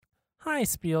Hi,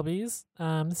 Spielbees.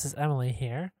 This is Emily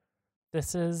here.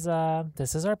 This is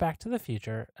our Back to the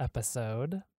Future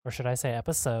episode, or should I say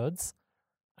episodes?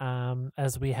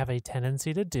 As we have a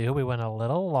tendency to do, we went a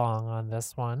little long on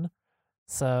this one,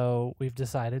 so we've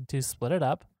decided to split it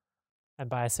up.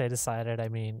 And by I say decided, I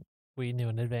mean we knew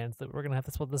in advance that we were gonna have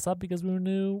to split this up because we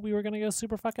knew we were gonna go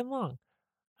super fucking long.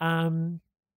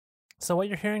 So what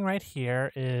you're hearing right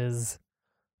here is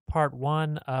part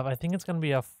one of, I think it's going to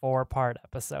be a 4-part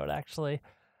episode, actually.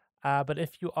 But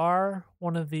if you are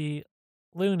one of the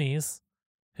loonies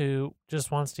who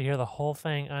just wants to hear the whole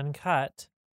thing uncut,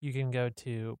 you can go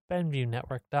to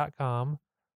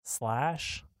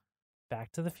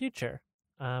benviewnetwork.com/Back to the Future,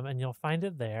 and you'll find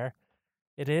it there.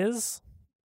 It is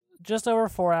just over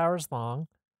 4 hours long.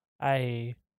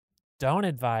 I don't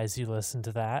advise you listen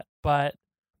to that, but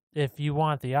if you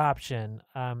want the option,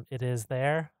 it is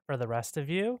there for the rest of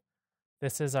you.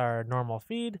 This is our normal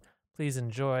feed. Please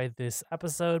enjoy this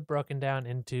episode broken down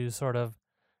into sort of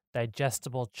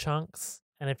digestible chunks.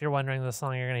 And if you're wondering, the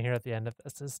song you're going to hear at the end of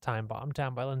this is Time Bomb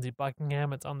Town by Lindsey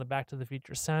Buckingham. It's on the Back to the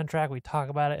Future soundtrack. We talk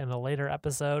about it in a later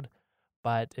episode,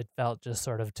 but it felt just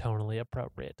sort of tonally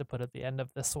appropriate to put at the end of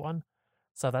this one.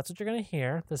 So that's what you're going to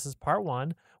hear. This is part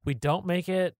one. We don't make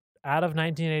it out of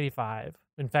 1985.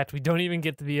 In fact, we don't even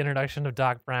get to the introduction of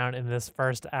Doc Brown in this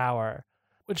first hour,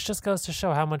 which just goes to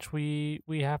show how much we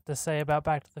have to say about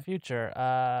Back to the Future.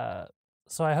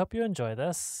 So I hope you enjoy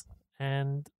this,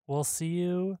 and we'll see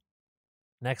you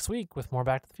next week with more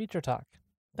Back to the Future talk.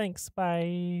 Thanks,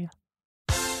 bye.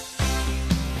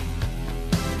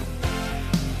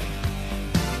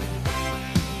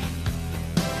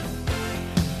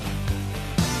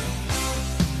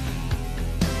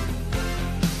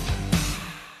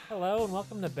 Hello and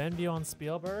welcome to Benview on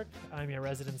Spielberg. I'm your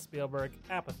resident Spielberg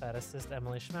apatheticist,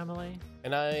 Emily Schmemily.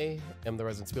 And I am the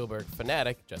resident Spielberg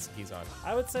fanatic, Jesse Keyson.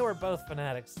 I would say we're both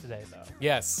fanatics today, though.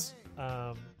 Yes.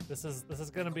 This is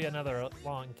going to be another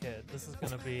long kid. This is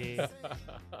going to be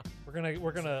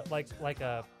we're gonna like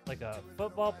a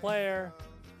football player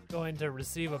going to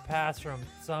receive a pass from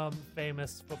some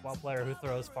famous football player who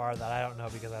throws far that I don't know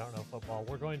because I don't know football.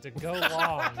 We're going to go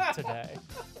long today.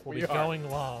 We'll be going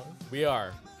long. We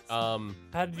are. How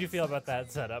did you feel about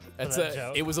that setup?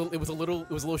 Joke? It was a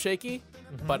little shaky,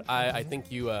 but I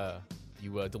think you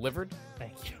delivered.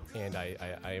 Thank you. And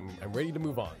I'm ready to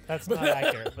move on. That's not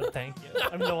accurate, but thank you.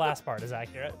 I mean, the last part is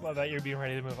accurate. What about you being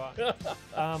ready to move on?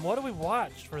 What do we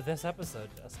watch for this episode,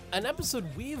 Justin? An episode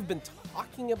we've been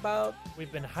talking about.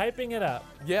 We've been hyping it up.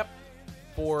 Yep.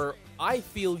 For, I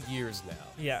feel, years now.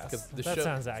 Yes, that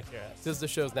sounds accurate. Because the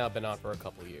show's now been on for a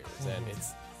couple years, and it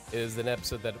is an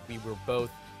episode that we were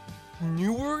both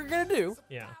knew we were going to do.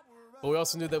 Yeah. But we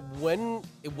also knew that when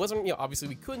it wasn't, obviously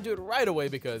we couldn't do it right away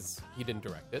because he didn't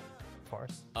direct it. Of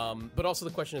course. But also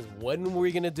the question is, when were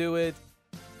we going to do it?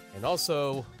 And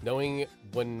also knowing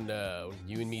when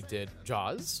you and me did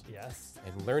Jaws. Yes.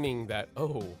 And learning that,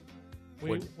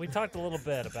 we talked a little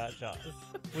bit about Jaws.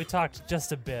 We talked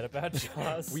just a bit about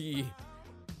Jaws. We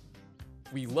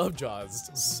love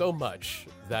Jaws so much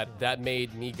that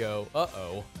made me go,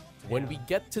 when we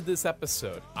get to this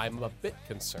episode, I'm a bit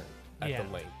concerned at the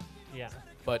length. Yeah.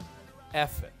 But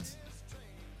F it.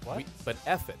 What? But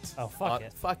F it. Oh, fuck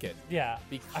it. Fuck it. Yeah.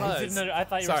 Because I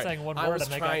thought you were saying one word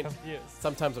and I got confused.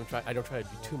 Sometimes I don't try to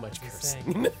do too much cursing.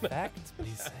 Saying effect, but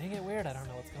he's saying it weird. I don't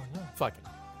know what's going on. Fuck it.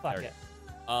 Fuck it.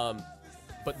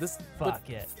 But this. Fuck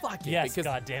it. Fuck it. Yes,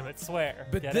 God damn it, swear.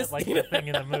 But Get this it like the thing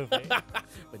in the movie.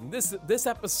 But this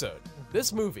episode,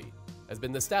 this movie has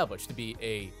been established to be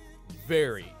a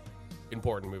very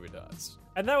important movie to us.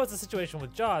 And that was the situation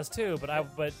with Jaws too,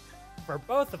 but for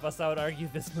both of us, I would argue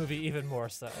this movie even more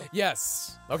so.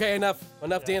 Yes. Okay, enough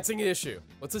dancing issue.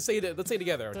 Let's say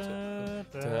together. Dun,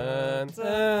 dun,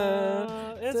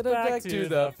 it's back to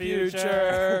the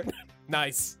future.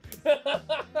 Nice.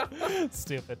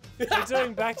 Stupid. We're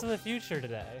doing Back to the Future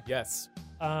today. Yes.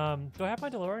 Do I have my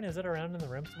DeLorean? Is it around in the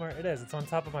room somewhere? It is. It's on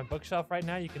top of my bookshelf right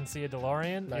now. You can see a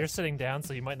DeLorean. Nice. You're sitting down,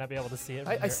 so you might not be able to see it.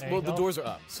 Well, the doors are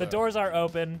up. So. The doors are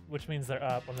open, which means they're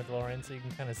up on the DeLorean, so you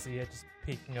can kind of see it just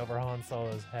peeking over Han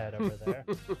Solo's head over there.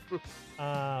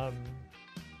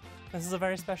 This is a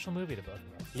very special movie to both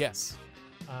of us. Yes.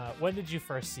 When did you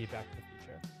first see Back to the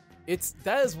Future?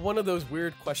 That is one of those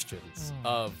weird questions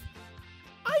of,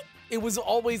 it was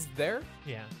always there.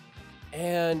 Yeah.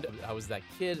 And I was that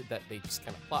kid that they just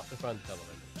kind of plopped in front of the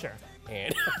television. Sure.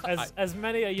 And as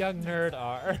many a young nerd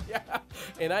are. Yeah.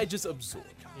 And I just absorbed.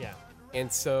 Yeah. And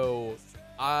so,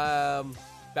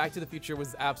 Back to the Future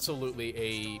was absolutely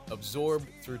a absorbed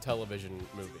through television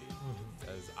movie.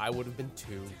 Because I would have been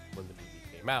 2 when the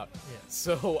movie came out. Yeah.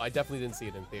 So I definitely didn't see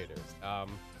it in theaters.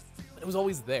 it was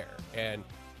always there. And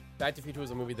Back to the Future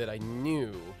was a movie that I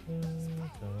knew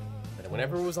that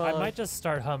whenever it was on, I might just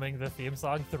start humming the theme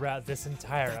song throughout this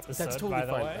entire episode. that's totally by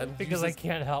the fine. way, I'm because I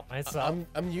can't help myself.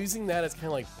 I'm using that as kind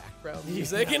of like background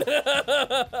music.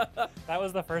 That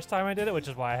was the first time I did it, which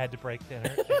is why I had to break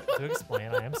dinner to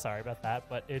explain. I am sorry about that,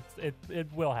 but it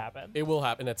will happen. It will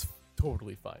happen. That's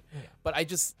totally fine. Yeah. But I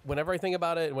just, whenever I think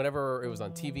about it, whenever it was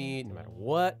on TV, no matter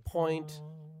what point,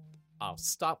 I'll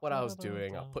stop what I was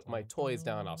doing. I'll put my toys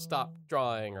down. I'll stop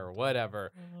drawing or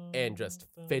whatever, and just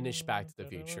finish Back to the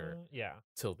Future. Yeah.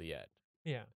 Till the end.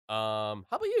 Yeah. How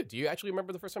about you? Do you actually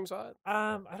remember the first time you saw it?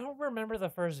 I don't remember the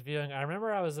first viewing. I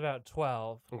remember I was about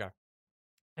 12. Okay.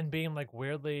 And being like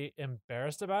weirdly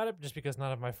embarrassed about it just because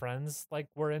none of my friends like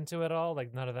were into it all.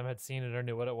 Like none of them had seen it or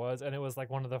knew what it was. And it was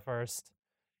like one of the first,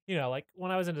 like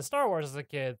when I was into Star Wars as a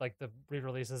kid, like the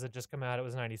re-releases had just come out. It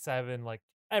was 97. Like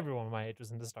everyone my age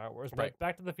was into Star Wars. But Right.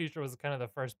 Back to the Future was kind of the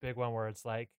first big one where it's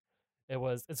like,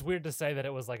 it's weird to say that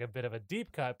it was like a bit of a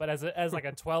deep cut, but as like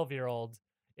a 12-year-old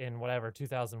in whatever,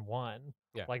 2001,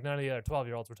 Yeah. like none of the other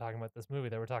 12-year-olds were talking about this movie.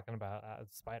 They were talking about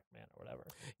Spider-Man or whatever,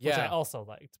 Yeah. which I also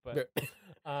liked. But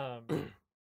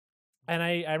and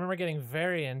I remember getting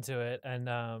very into it, and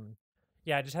I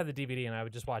just had the DVD and I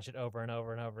would just watch it over and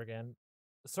over and over again,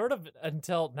 sort of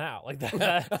until now. Like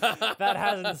that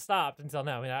hasn't stopped until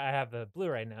now. I mean, I have the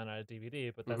Blu-ray now, not a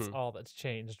DVD, but that's all that's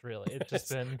changed really. It's just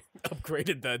been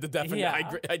upgraded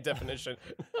the high definition.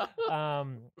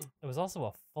 It was also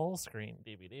a full screen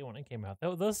DVD when it came out.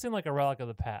 Those seem like a relic of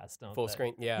the past, don't Full they?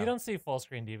 screen, yeah. You don't see full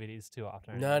screen DVDs too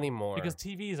often Not anymore. because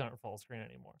TVs aren't full screen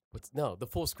anymore. No, the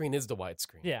full screen is the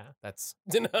widescreen. Yeah. That's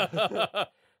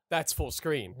that's full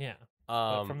screen. Yeah.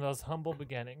 But from those humble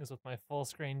beginnings with my full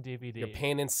screen DVD. Your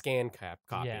pan and scan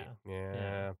copy.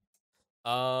 Yeah.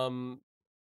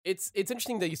 It's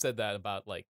interesting that you said that about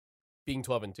like being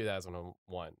 12 in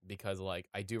 2001 because like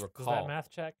I do recall. Was that math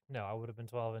check? No, I would have been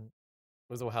 12 in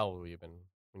How old were you been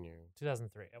when you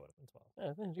 2003. I would have been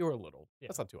 12. You were a little. Yeah.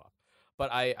 That's not too off.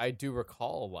 But I do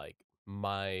recall like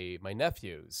my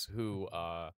nephews who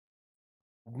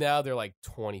now they're like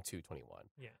 22, 21.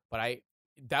 Yeah. But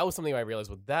that was something I realized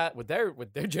with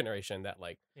their generation that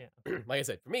like like I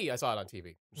said, for me, I saw it on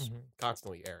TV, just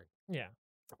constantly airing. Yeah.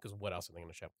 Because what else are they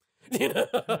going to show?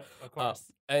 Of course.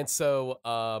 And so,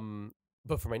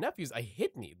 but for my nephews, I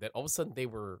hit me that all of a sudden they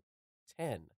were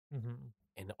 10.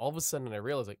 And all of a sudden I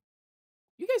realized like,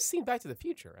 you guys seen Back to the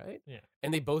Future, right? Yeah.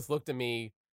 And they both looked at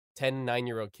me, 10,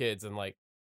 9-year-old kids, and like,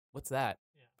 what's that?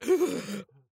 Yeah.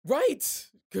 Right.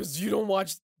 Because you don't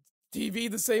watch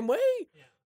TV the same way. Yeah.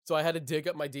 So I had to dig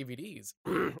up my DVDs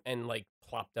and like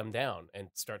plop them down and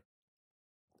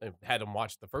I had them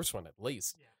watch the first one at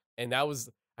least. Yeah. And that was,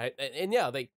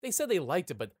 they said they liked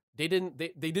it, but they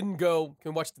didn't go,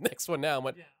 can we watch the next one now? I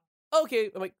went, okay.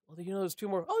 I'm like, well, there's 2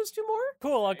 more. Oh, there's 2 more?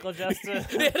 Cool, Uncle Justin.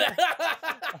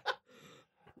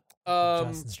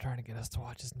 Justin's trying to get us to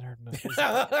watch his nerd movies.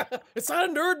 It's not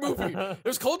a nerd movie.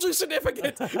 It's culturally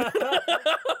significant.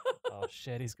 Oh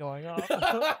shit, he's going off.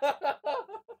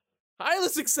 Highly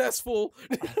successful.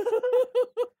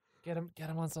 Get him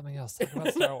on something else. Talk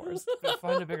about Star Wars.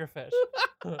 Find a bigger fish.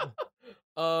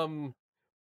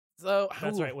 So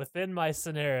that's right. Within my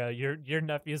scenario, your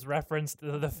nephews referenced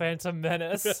the Phantom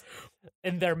Menace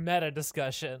in their meta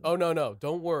discussion. Oh no!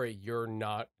 Don't worry, you're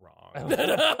not wrong.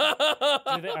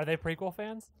 Are they prequel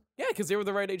fans? Yeah, because they were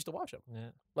the right age to watch them. Yeah.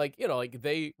 Like like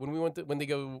they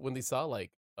when they saw like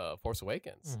Force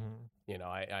Awakens.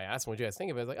 I asked them what you guys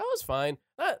think of it. I was like, oh, it's fine.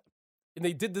 And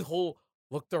they did the whole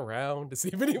looked around to see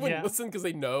if anyone listened because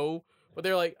they know, but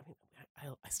they're like,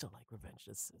 I still like Revenge.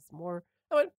 It's more.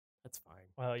 I went, that's fine.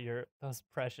 Well, you're those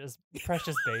precious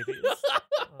babies.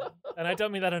 And I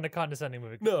don't mean that in a condescending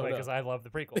way because I love the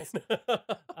prequels.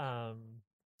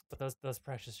 But those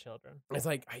precious children. It's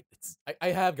like I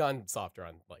have gone softer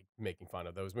on like making fun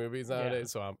of those movies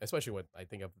nowadays. So especially when I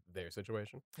think of their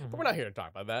situation. But we're not here to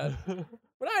talk about that.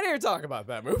 We're not here to talk about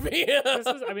that movie.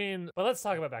 But let's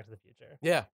talk about Back to the Future.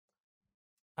 Yeah.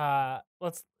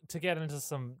 Let's to get into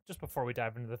some just before we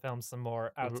dive into the film, some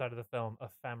more outside of the film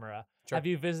ephemera. Sure. Have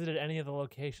you visited any of the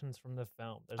locations from the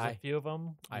film? There's a few of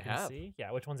them. I have. See.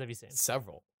 Yeah, which ones have you seen?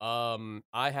 Several.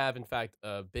 I have in fact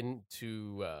been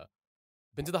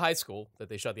to the high school that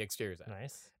they shot the exteriors at.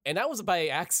 Nice. And that was by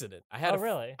accident.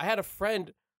 Really? I had a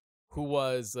friend who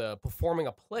was performing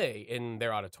a play in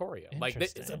their auditorium. Like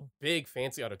it's a big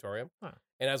fancy auditorium. Huh.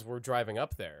 And as we're driving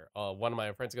up there, one of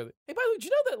my friends goes, "Hey, by the way, did you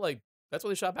know that like that's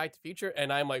where they shot Back to the Future?"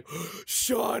 And I'm like,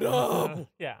 "Shut up!"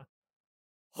 Yeah.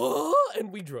 Huh?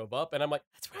 And we drove up, and I'm like,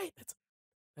 "That's right.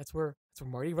 That's where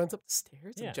Marty runs up the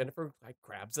stairs, and Jennifer like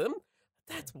grabs him.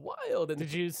 that's wild. And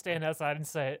did you stand outside and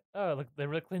say, "Oh, look, they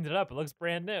really cleaned it up. It looks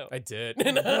brand new"? I did.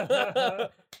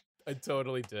 I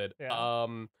totally did.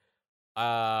 Yeah.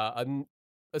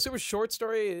 A super short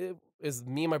story is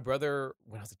me and my brother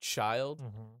when I was a child.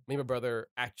 Me and my brother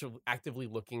actively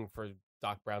looking for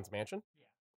Doc Brown's mansion.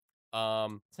 Yeah.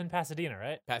 It's in Pasadena,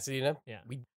 right? Pasadena. Yeah.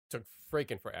 We took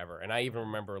freaking forever, and I even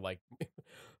remember like.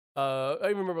 I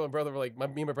remember my brother me and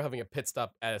my brother having a pit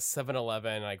stop at a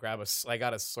 7-Eleven, and I got a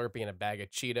Slurpee and a bag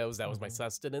of Cheetos. That was my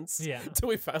sustenance. Yeah. Till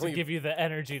we finally to give you the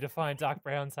energy to find Doc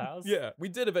Brown's house. Yeah, we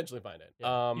did eventually find it.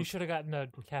 Yeah. You should have gotten a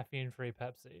caffeine-free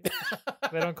Pepsi.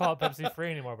 They don't call it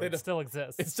Pepsi-free anymore, but it still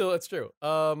exists. It's true.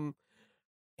 And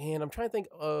I'm trying to think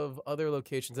of other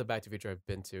locations of Back to the Future I've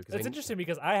been to. It's interesting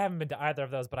because I haven't been to either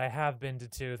of those, but I have been to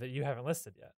two that you haven't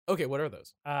listed yet. Okay, what are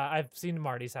those? I've seen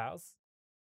Marty's house.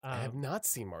 I have not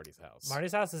seen Marty's house.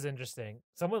 Marty's house is interesting.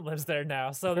 Someone lives there now,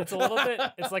 so it's a little bit.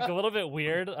 It's like a little bit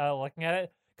weird looking at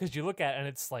it because you look at it and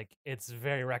it's like it's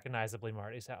very recognizably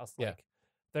Marty's house. Like, yeah,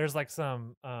 there's like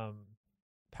some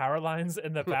power lines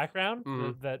in the background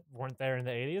that weren't there in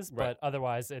the 80s, but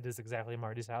otherwise it is exactly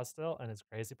Marty's house still, and it's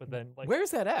crazy. But then, like, where's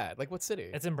that at? Like, what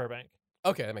city? It's in Burbank.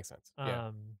 Okay, that makes sense.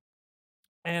 Yeah.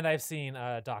 And I've seen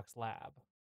Doc's lab.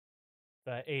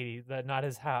 The 80s, not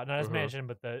his house, not his mansion,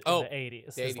 but the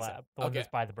 80s, his lab, the one that's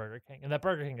by the Burger King, and that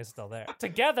Burger King is still there.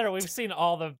 Together, we've seen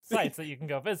all the sites that you can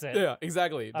go visit. Yeah,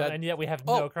 exactly. And yet we have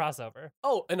no crossover.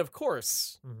 Oh, and of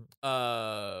course,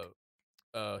 Hill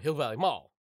Valley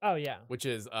Mall. Oh yeah, which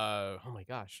is oh my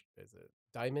gosh, is it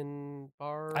Diamond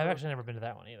Bar? I've actually never been to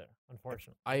that one either,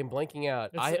 unfortunately. I am blanking out.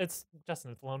 It's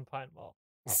Justin. It's Lone Pine Mall.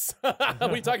 What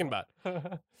are you talking about?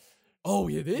 Oh,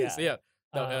 it is. Yeah.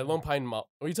 No, Lone Pine Mall.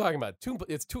 What are you talking about?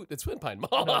 It's Twin Pine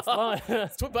Mall. No,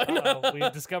 it's Twin Pine.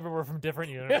 We've discovered we're from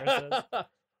different universes.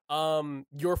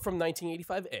 You're from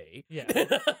 1985A. Yeah.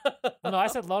 Well, no, I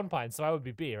said Lone Pine, so I would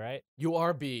be B, right? You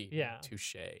are B. Yeah.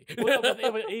 Touche. Well,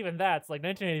 but even that's like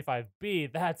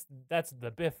 1985B. That's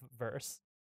the Biff verse.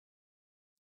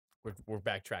 We're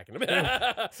backtracking a bit.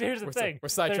 So here's the thing. We're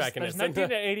sidetracking there's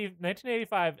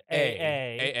 1985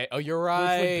 AA. Oh, you're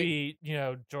right. Which would be,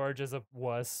 George is a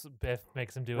wuss. Biff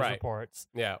makes him do his reports.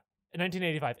 Yeah. And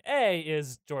 1985A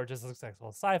is George is a successful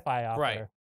sci-fi author. Right.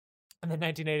 And then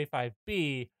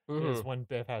 1985B is when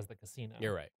Biff has the casino.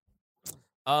 You're right.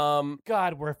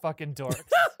 God, we're fucking dorks.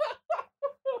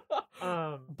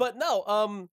 But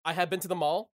no, I have been to the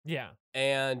mall. Yeah.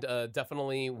 And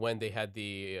definitely when they had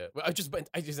the I just been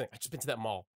to that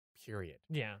mall, period.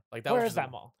 Yeah. Like that. Where is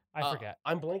that mall? I forget.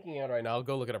 I'm blanking out right now. I'll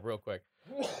go look it up real quick.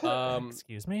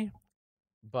 Excuse me?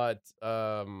 But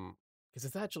because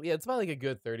it's actually it's about like a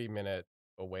good 30-minute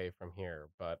away from here,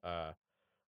 but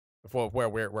for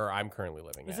where I'm currently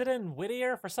living. Is it in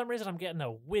Whittier? For some reason I'm getting a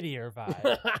Whittier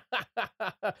vibe.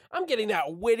 I'm getting that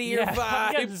Whittier vibe.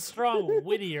 I'm getting a strong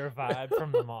Whittier vibe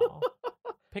from the mall.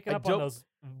 Picking up on those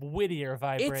Whittier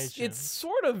vibrations. It's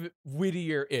sort of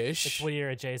Whittier-ish. It's Whittier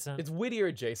adjacent. It's Whittier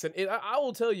adjacent. I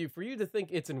will tell you, for you to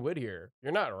think it's in Whittier,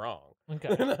 you're not wrong.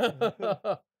 Okay.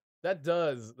 That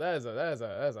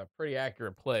is a pretty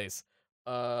accurate place.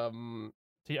 Are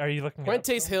you looking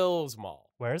Puente Hills Mall?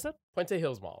 Where is it? Puente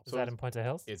Hills Mall. Is that in Puente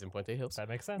Hills? It's in Puente Hills. That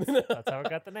makes sense. That's how it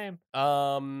got the name.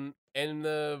 And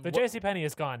the JCPenney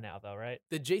is gone now, though, right?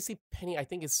 The JCPenney, I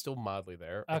think, is still mildly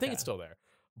there. Okay. I think it's still there.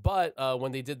 But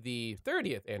when they did the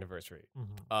 30th anniversary,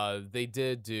 they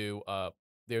did do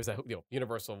there's a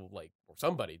Universal or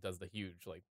somebody does the huge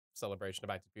celebration of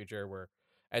Back to the Future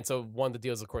and so one of the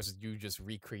deals, of course, is you just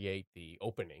recreate the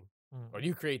opening or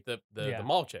you create the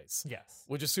mall chase. Yes,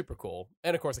 which is super cool,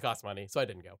 and of course it costs money, so I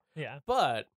didn't go. Yeah,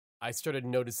 but I started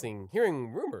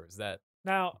hearing rumors that.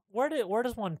 Now, where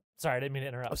does one? Sorry, I didn't mean to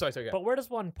interrupt. Oh, sorry. But where does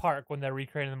one park when they're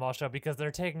recreating the mall show? Because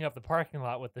they're taking up the parking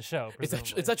lot with the show.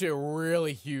 It's actually a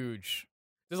really huge.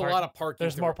 There's a lot of parking.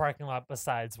 There's more parking lot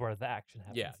besides where the action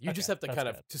happens. Yeah, you just have to kind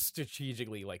of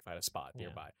strategically find a spot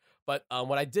nearby. But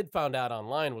what I did found out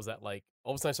online was that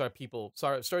all of a sudden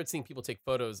started seeing people take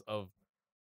photos of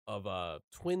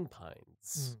Twin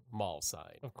Pines mall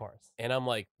sign. Of course. And I'm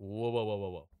like,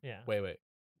 whoa. Yeah.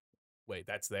 Wait,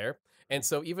 that's there. And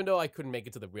so even though I couldn't make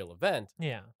it to the real event,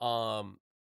 on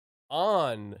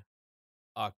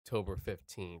October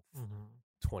 15th,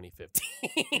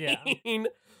 2015,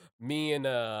 me and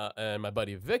my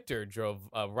buddy Victor drove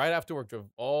right after work, drove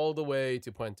all the way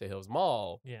to Puente Hills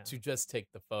Mall to just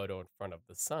take the photo in front of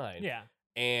the sign. Yeah.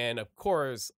 And of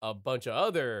course, a bunch of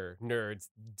other nerds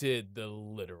did the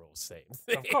literal same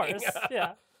thing. Of course,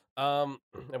 yeah. And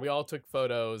we all took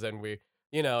photos, and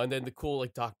and then the cool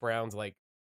Doc Brown's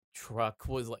truck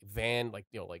was van,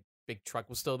 big truck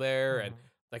was still there, and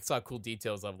saw cool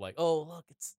details of oh look,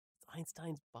 it's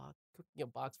Einstein's box cooking a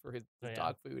box for his Oh, yeah.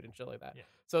 dog food and shit like that. Yeah.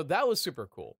 So that was super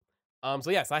cool. So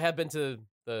yes, I have been to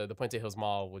the Puente Hills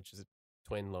Mall, which is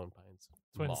Twin Lone Pines.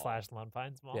 Twin Mall. / Lone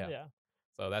Pines Mall. Yeah. Yeah.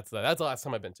 So that's the last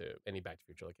time I've been to any Back to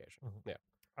the Future location. Mhm. Yeah.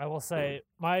 I will say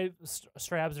my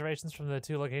stray observations from the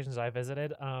 2 locations I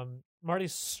visited.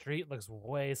 Marty's street looks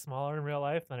way smaller in real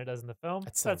life than it does in the film.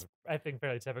 That's I think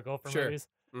fairly typical for movies.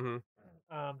 Mm-hmm.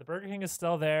 The Burger King is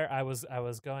still there. I was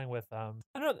going with I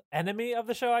don't know, enemy of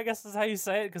the show, I guess is how you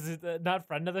say it, because he's not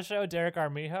friend of the show, Derek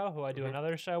Armijo, who I do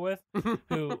another show with,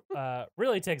 who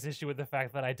really takes issue with the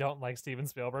fact that I don't like Steven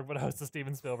Spielberg, but host a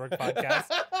Steven Spielberg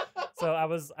podcast. So I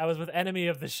was with enemy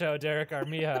of the show, Derek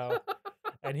Armijo,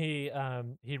 and he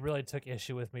really took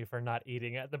issue with me for not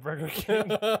eating at the Burger King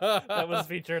that was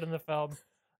featured in the film.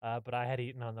 But I had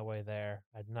eaten on the way there.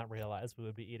 I did not realize we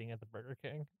would be eating at the Burger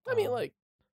King. I mean, like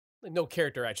no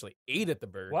character actually ate at the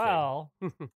Burger King. Well,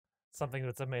 something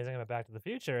that's amazing about Back to the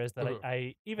Future is that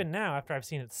I even now, after I've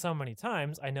seen it so many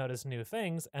times, I notice new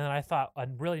things. And I thought a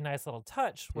really nice little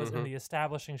touch was in the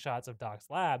establishing shots of Doc's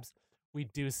labs, we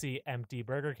do see empty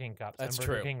Burger King cups and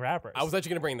Burger King wrappers. I was actually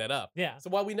going to bring that up. Yeah. So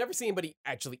while we never see anybody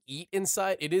actually eat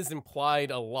inside, it is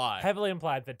implied a lot. Heavily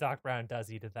implied that Doc Brown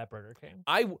does eat at that Burger King.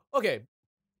 Okay.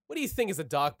 What do you think is a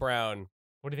Doc Brown?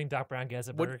 What do you think Doc Brown gets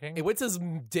at Burger King? What's his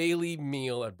daily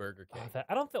meal at Burger King?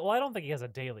 I don't think he has a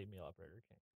daily meal at Burger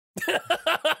King.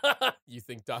 You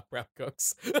think Doc Brown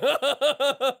cooks?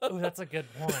 Ooh, that's a good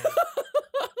point.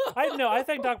 I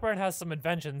think Doc Brown has some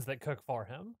inventions that cook for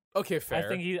him. Okay,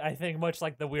 fair. I think much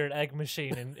like the weird egg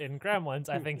machine in Gremlins,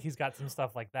 I think he's got some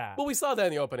stuff like that. Well, we saw that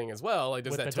in the opening as well. Like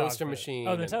there's that toaster machine.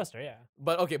 Oh, the toaster, yeah.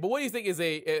 But what do you think is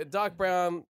Doc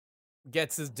Brown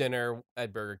gets his dinner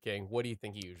at Burger King? What do you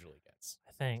think he usually gets?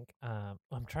 I think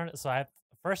I'm trying to. So I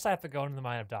have to go into the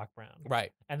mind of Doc Brown,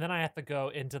 right? And then I have to go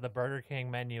into the Burger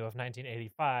King menu of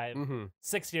 1985,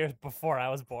 6 years before I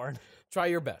was born. Try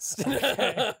your best.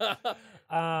 Okay.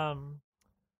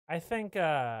 I think.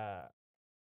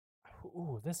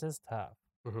 Ooh, this is tough.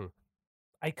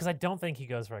 Because I don't think he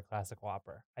goes for a classic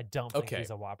Whopper. I don't think he's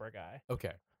a Whopper guy.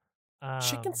 Okay.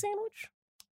 Chicken sandwich?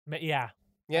 Yeah.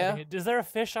 Yeah. Is there a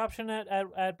fish option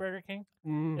at Burger King?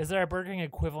 Is there a Burger King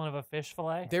equivalent of a fish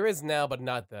fillet? There is now, but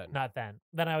not then. Not then.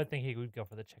 Then I would think he would go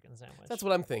for the chicken sandwich. That's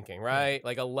what I'm thinking, right? Yeah.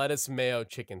 Like a lettuce mayo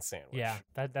chicken sandwich. Yeah,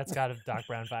 that's got a Doc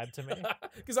Brown vibe to me.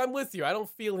 Because I'm with you. I don't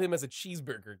feel him as a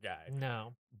cheeseburger guy.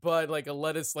 No. But like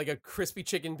a crispy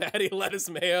chicken patty, lettuce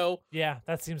mayo. Yeah,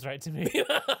 that seems right to me.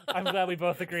 I'm glad we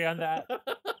both agree on that.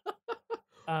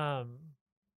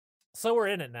 So we're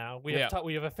in it now. We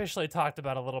have officially talked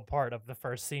about a little part of the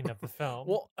first scene of the film.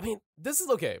 Well, I mean, this is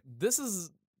okay.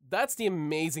 That's the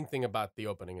amazing thing about the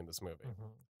opening in this movie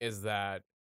is that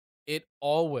it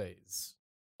always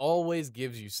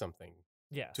gives you something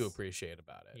to appreciate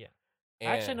about it. Yeah.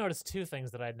 I actually noticed 2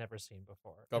 things that I'd never seen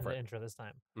before in the intro this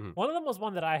time. One of them was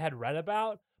one that I had read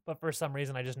about, but for some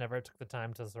reason I just never took the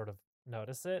time to sort of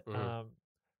notice it,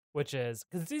 which is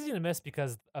because it's easy to miss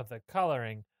because of the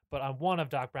coloring. But on one of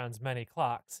Doc Brown's many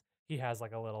clocks, he has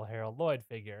like a little Harold Lloyd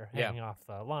figure hanging off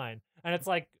the line. And it's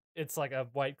like a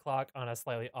white clock on a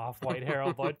slightly off-white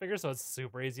Harold Lloyd figure, so it's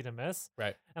super easy to miss.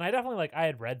 Right. And I definitely I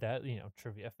had read that,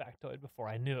 trivia factoid before.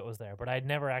 I knew it was there, but I'd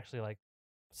never actually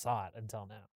saw it until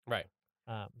now. Right.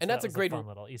 And that's a great fun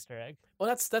little Easter egg.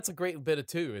 Well, that's a great bit of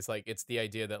too. It's it's the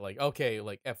idea that okay,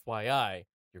 FYI,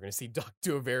 you're going to see Doc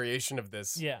do a variation of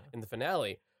this in the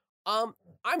finale. I'm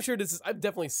sure I've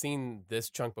definitely seen this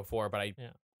chunk before, but I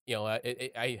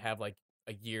have a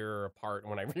year apart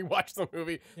when I rewatch the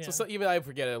movie. Yeah. So even I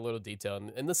forget a little detail.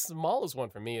 And the smallest one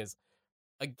for me is,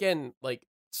 again,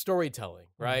 storytelling,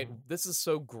 right? This is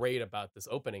so great about this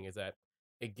opening is that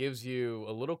it gives you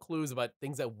a little clues about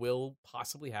things that will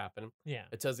possibly happen. Yeah.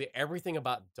 It tells you everything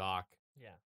about Doc. Yeah.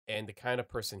 And the kind of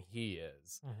person he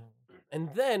is.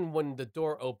 And then when the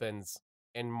door opens,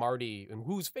 and Marty, and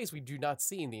whose face we do not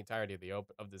see in the entirety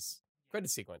of this credit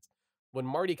sequence, when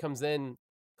Marty comes in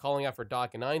calling out for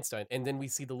Doc and Einstein, and then we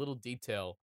see the little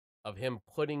detail of him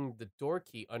putting the door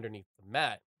key underneath the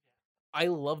mat. I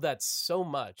love that so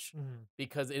much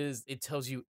because it tells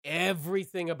you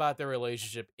everything about their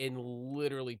relationship in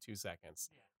literally 2 seconds.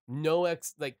 No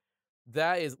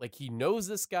that is he knows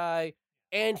this guy,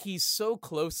 and he's so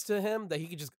close to him that he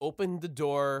can just open the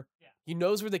door. He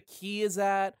knows where the key is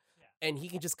at. And he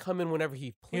can just come in whenever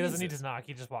he pleases. He doesn't need to knock.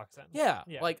 He just walks in. Yeah.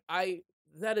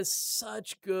 That is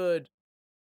such good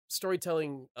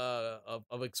storytelling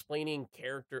of explaining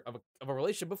character of a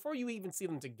relationship before you even see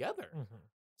them together.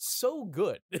 So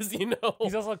good, as you know.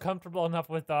 He's also comfortable enough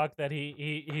with Doc that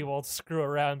he will screw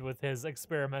around with his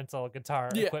experimental guitar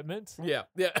equipment. Yeah.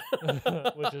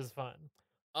 Which is fun.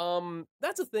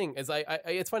 That's the thing. Is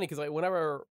it's funny because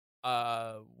whenever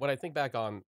when I think back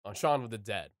on Shaun of the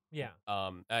Dead, Yeah.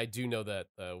 I do know that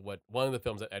what one of the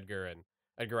films that Edgar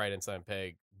Wright and Simon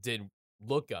Pegg did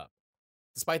look up,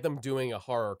 despite them doing a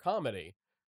horror comedy,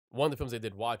 one of the films they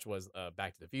did watch was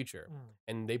Back to the Future,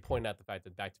 and they pointed out the fact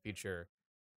that Back to the Future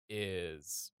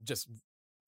is just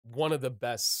one of the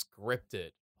best scripted,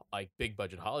 like, big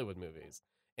budget Hollywood movies.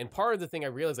 And part of the thing I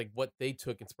realized, like, what they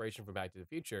took inspiration from Back to the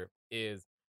Future is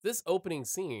this opening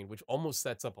scene, which almost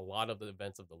sets up a lot of the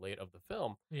events of the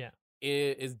film. Yeah,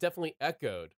 is definitely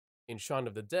echoed in Shaun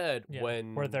of the Dead,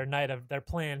 when where their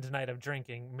planned night of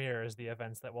drinking mirrors the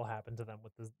events that will happen to them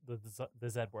with the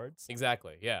Zedwards.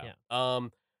 Exactly. Yeah.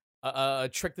 A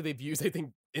trick that they've used, I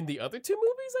think, in the other two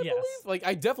movies, I believe. Like,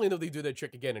 I definitely know they do that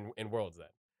trick again in World's End.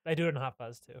 They do it in Hot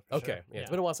Fuzz too. Okay, sure. Yeah, it's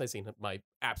been a while since I've seen my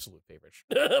absolute favorite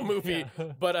movie,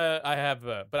 but I have,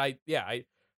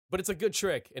 but it's a good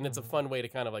trick, and it's a fun way to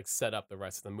kind of like set up the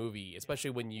rest of the movie, especially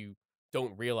when you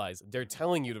don't realize they're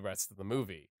telling you the rest of the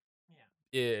movie.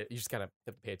 You just kind of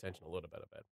have to pay attention a little bit of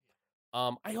it.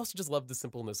 I also just love the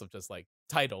simpleness of just like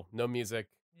title, no music.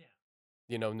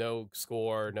 You know, no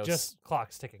score, no just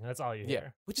clocks ticking. That's all you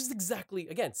hear. Which is exactly,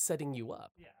 again, setting you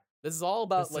up. Yeah. This is all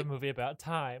about, this is a movie about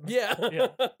time. Yeah.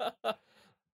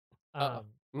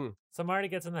 So Marty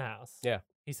gets in the house. Yeah.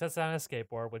 He sets down a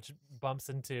skateboard, which bumps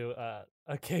into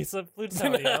a case of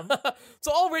plutonium.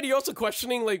 So already you're also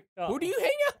questioning, like, who do you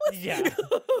hang out with? Yeah.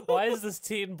 Why is this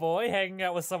teen boy hanging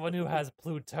out with someone who has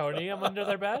plutonium under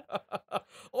their bed?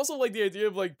 Also, like, the idea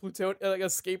of, like, plutonium, like a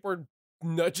skateboard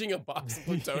nudging a box of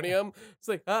plutonium. It's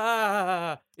like,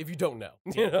 if you don't know.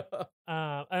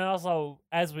 And also,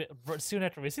 soon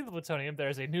after we see the plutonium,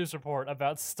 there's a news report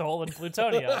about stolen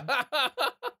plutonium,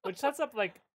 which sets up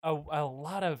like a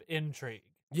lot of intrigue.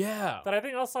 Yeah. That I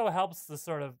think also helps the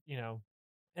sort of,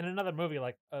 in another movie,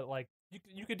 like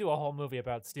you could do a whole movie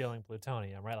about stealing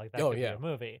plutonium, right? Like that could be a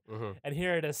movie. And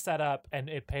here it is set up, and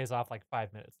it pays off like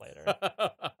 5 minutes later.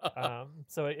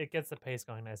 So it gets the pace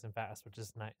going nice and fast, which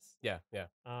is nice. Yeah.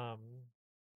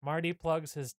 Marty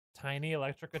plugs his tiny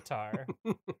electric guitar.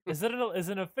 Is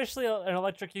it officially an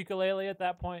electric ukulele at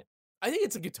that point? I think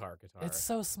it's a guitar. It's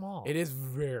so small. It is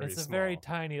very small. It's a very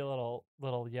tiny little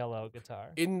yellow guitar.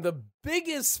 In the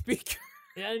biggest speaker.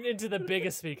 And into the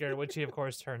biggest speaker, which he, of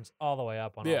course, turns all the way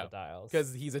up on all the dials.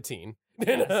 Because he's a teen.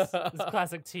 Yes, it's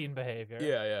classic teen behavior.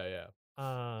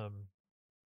 Yeah.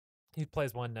 He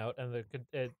plays one note, and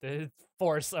the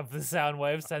force of the sound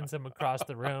wave sends him across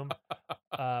the room,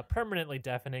 permanently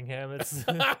deafening him.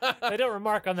 They don't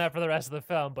remark on that for the rest of the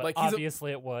film, but like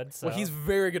obviously it would. So. Well, he's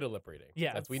very good at lip reading.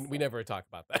 Yeah. We never talk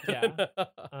about that.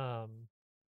 Yeah.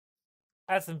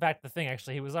 That's in fact the thing.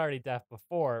 Actually, he was already deaf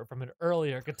before from an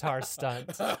earlier guitar stunt.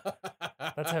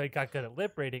 That's how he got good at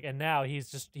lip reading, and now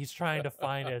he's trying to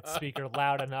find a speaker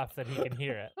loud enough that he can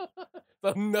hear it.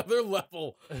 Another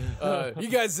level. You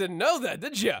guys didn't know that,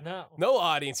 did you? No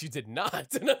audience, you did not.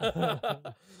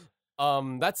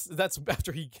 That's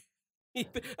after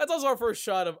that's also our first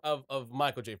shot of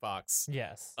Michael J. Fox.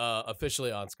 Yes. Officially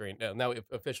on screen. Now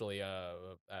officially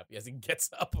as he gets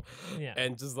up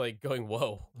and just like going,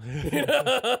 whoa.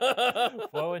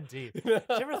 Whoa indeed. Did you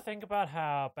ever think about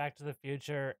how Back to the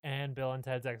Future and Bill and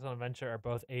Ted's Excellent Adventure are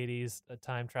both 80s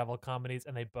time travel comedies,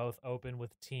 and they both open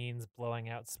with teens blowing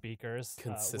out speakers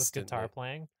with guitar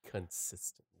playing?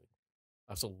 Consistently.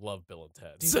 I also love Bill and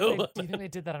Ted. Do you think they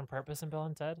did that on purpose in Bill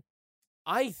and Ted?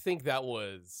 I think that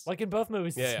was... Like in both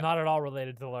movies, it's not at all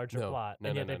related to the larger plot.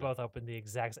 And yet they both open the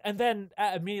exact... And then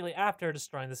immediately after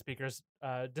destroying the speakers,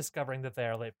 discovering that they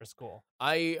are late for school.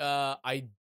 I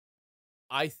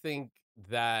think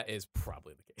that is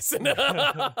probably the case.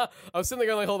 I was sitting there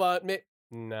going, like, hold on.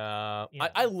 Nah. Yeah.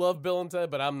 I love Bill and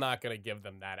Ted, but I'm not going to give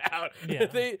them that out. Yeah.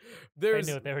 They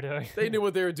knew what they were doing. They knew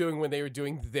what they were doing when they were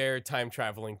doing their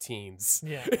time-traveling teens.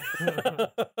 Yeah.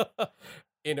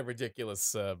 In a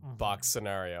ridiculous box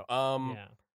scenario.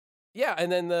 Yeah,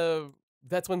 and then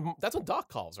that's when Doc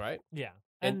calls, right? Yeah.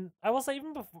 And I will say,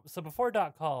 even before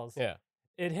Doc calls,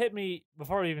 it hit me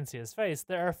before we even see his face.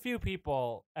 There are few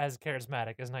people as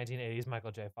charismatic as 1980s Michael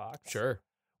J. Fox. Sure.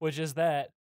 Which is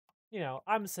that,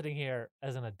 I'm sitting here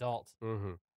as an adult.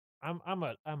 Mm-hmm.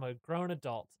 I'm a grown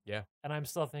adult. Yeah. And I'm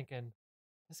still thinking,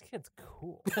 this kid's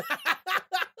cool.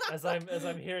 as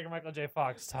I'm hearing Michael J.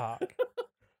 Fox talk.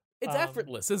 It's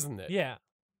effortless, isn't it? Yeah.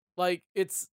 Like, I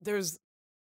don't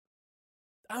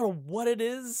know what it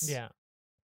is. Yeah.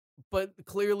 But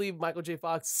clearly Michael J.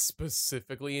 Fox,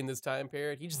 specifically in this time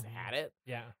period, he just had it.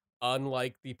 Yeah.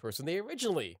 Unlike the person they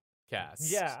originally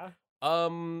cast. Yeah.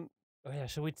 Oh yeah,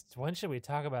 when should we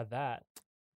talk about that?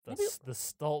 The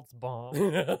Stoltz bomb.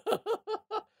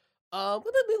 A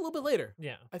little bit later.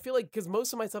 Yeah. I feel like because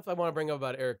most of my stuff I want to bring up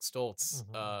about Eric Stoltz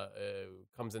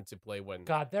comes into play when.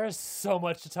 God, there's so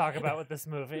much to talk about with this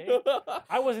movie.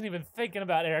 I wasn't even thinking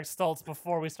about Eric Stoltz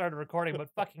before we started recording, but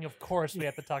fucking of course we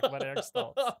have to talk about Eric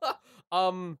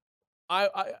Stoltz.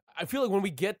 I feel like when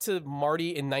we get to Marty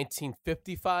in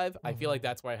 1955, I feel like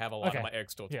that's where I have a lot of my Eric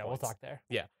Stoltz. Yeah, points. we'll talk there.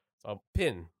 Yeah, so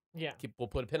pin. Yeah, We'll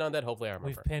put a pin on that. Hopefully, I remember.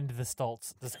 We've pinned the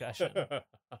Stoltz discussion.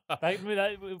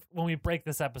 When we break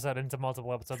this episode into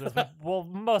multiple episodes, we'll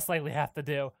most likely have to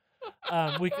do.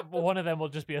 One of them will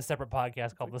just be a separate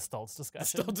podcast called the Stoltz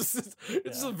discussion. It's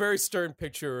just a very stern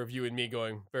picture of you and me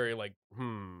going very like,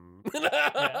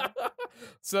 Yeah.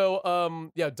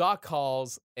 So, Doc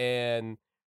calls and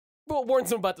warns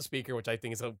him about the speaker, which I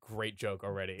think is a great joke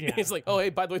already. Yeah. He's like, oh, hey,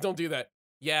 by the way, don't do that.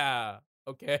 Yeah.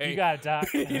 Okay. You got it,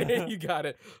 Doc. You got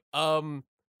it. And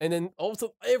then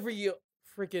also every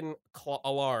freaking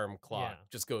alarm clock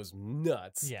just goes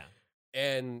nuts. Yeah.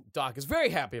 And Doc is very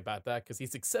happy about that because he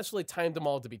successfully timed them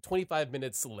all to be 25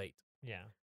 minutes late. Yeah.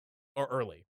 Or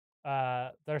early.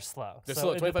 They're slow. They're so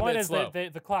slow. 25 the point minutes is slow.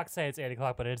 the clocks say it's 8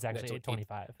 o'clock, but it's actually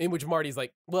 8:25. In which Marty's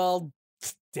like, well,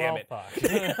 damn it. Fuck.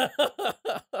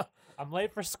 I'm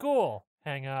late for school.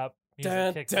 Hang up.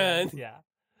 Music kicks in. Yeah.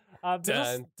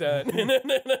 Dun.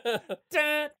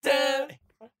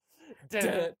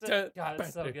 God,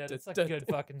 it's so good. It's a good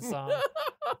fucking song.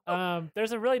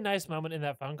 There's a really nice moment in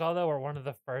that phone call though, where one of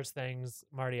the first things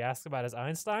Marty asks about is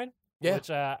Einstein. Yeah.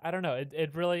 Which I don't know.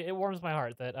 It really warms my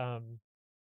heart that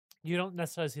you don't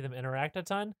necessarily see them interact a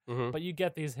ton, but you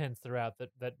get these hints throughout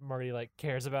that Marty like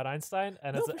cares about Einstein,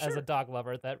 and as a dog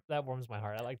lover, that warms my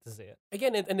heart. I like to see it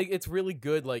again, and it's really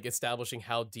good, like establishing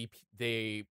how deep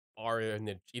they are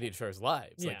in each other's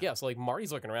lives. So like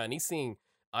Marty's looking around, and he's seeing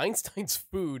Einstein's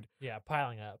food,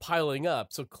 piling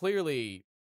up. So clearly,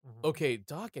 okay,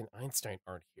 Doc and Einstein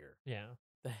aren't here. Yeah,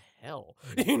 the hell,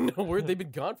 where they've been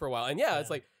gone for a while, and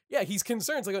it's like, he's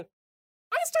concerned. It's like,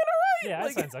 Einstein, all right. Yeah, like,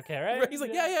 Einstein's okay, right? He's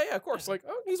like, yeah, of course. Like,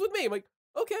 oh, he's with me. I'm like,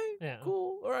 okay,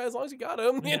 cool, all right, as long as you got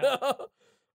him, you know.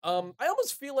 I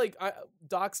almost feel like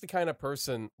Doc's the kind of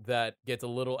person that gets a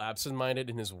little absent-minded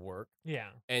in his work. Yeah,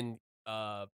 and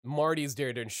Marty's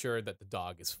there to ensure that the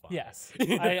dog is fine. Yes,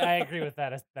 I agree with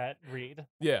that read.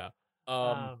 Yeah.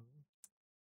 So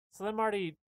then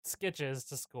Marty skitches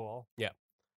to school. Yeah.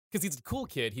 Because he's a cool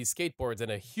kid. He skateboards in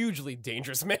a hugely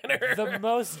dangerous manner. The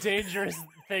most dangerous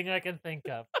thing I can think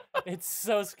of. It's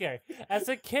so scary. As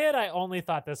a kid, I only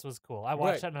thought this was cool. I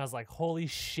watched it and I was like, holy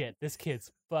shit, this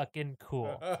kid's fucking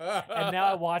cool. And now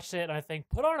I watched it and I think,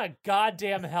 put on a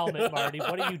goddamn helmet, Marty.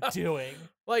 What are you doing?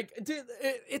 Like, dude,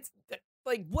 it's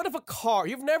like, what if a car,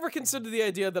 you've never considered the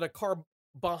idea that a car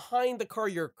behind the car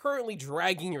you're currently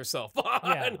dragging yourself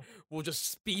on will just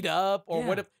speed up? Or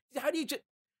what if, how do you just,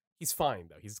 he's fine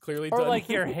though. He's clearly or done. Like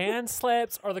your hand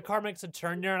slips, or the car makes a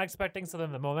turn you're not expecting, so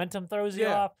then the momentum throws you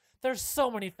off. There's so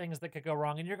many things that could go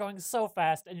wrong, and you're going so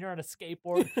fast, and you're on a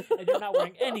skateboard, and you're not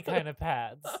wearing any kind of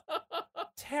pads.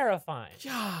 Terrifying.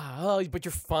 Yeah, but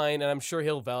you're fine, and I'm sure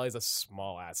Hill Valley is a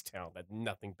small-ass town that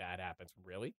nothing bad happens.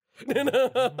 Really?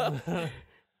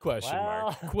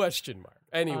 Question mark.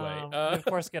 Anyway. We, of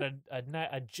course, get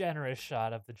a generous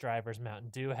shot of the driver's Mountain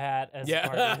Dew hat as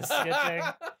Marty is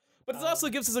skitching. But it also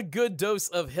gives us a good dose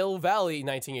of Hill Valley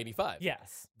 1985.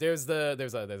 Yes. There's an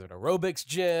aerobics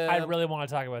gym. I really want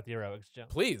to talk about the aerobics gym.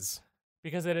 Please.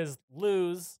 Because it is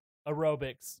Lou's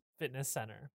Aerobics Fitness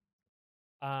Center.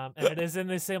 And it is in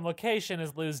the same location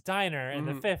as Lou's Diner in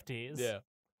the 50s. Yeah.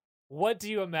 What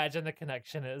do you imagine the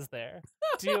connection is there?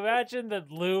 Do you imagine that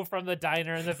Lou from the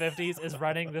diner in the 50s is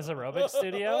running this aerobics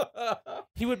studio?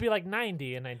 He would be like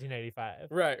 90 in 1985.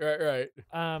 Right.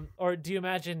 Or do you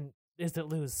imagine, is it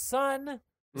Lou's son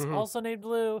who's also named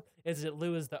Lou? Is it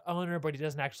Lou is the owner, but he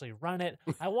doesn't actually run it?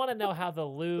 I want to know how the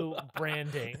Lou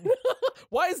branding...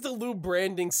 Why is the Lou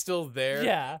branding still there?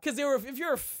 Yeah. Because if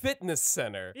you're a fitness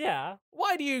center,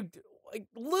 why do you... Like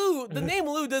Lou, the name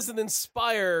Lou doesn't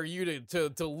inspire you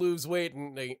to lose weight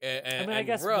and I mean, I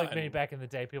guess run. Like maybe back in the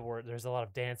day, there's a lot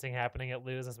of dancing happening at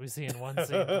Lou's, as we see in one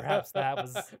scene. Perhaps that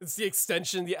was it's the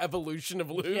extension, the evolution of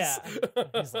Lou's. Yeah,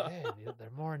 he's like, hey, they're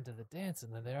more into the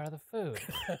dancing than they are the food.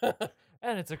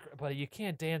 And but you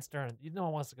can't dance during. No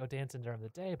one wants to go dancing during the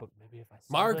day, but maybe if I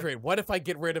Margaret, what if I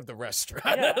get rid of the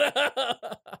restaurant?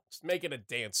 Just make it a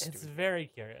dance studio. It's very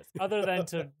curious. Other than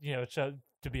to show.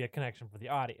 To be a connection for the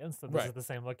audience, that this is the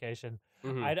same location.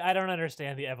 I don't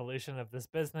understand the evolution of this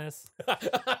business.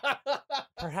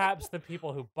 Perhaps the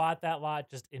people who bought that lot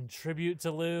just in tribute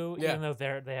to Lou, even though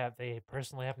they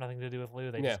personally have nothing to do with Lou.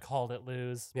 They just called it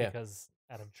Lou's because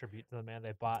out of tribute to the man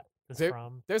they bought this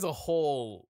from. There's a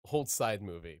whole side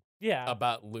movie,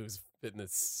 about Lou's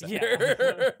Fitness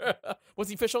Center. Yeah. What's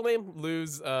the official name?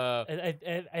 Lou's. I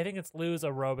think it's Lou's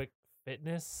Aerobic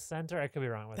Fitness Center. I could be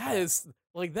wrong with that.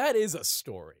 That is a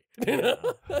story. Yeah.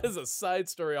 That is a side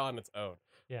story on its own.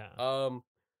 Yeah.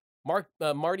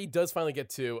 Marty does finally get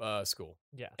to school.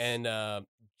 Yes. And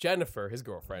Jennifer, his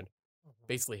girlfriend,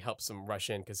 basically helps him rush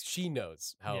in because she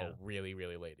knows how really,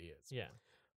 really late he is. Yeah.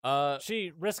 Uh,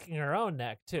 She risking her own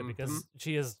neck too because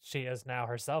she is now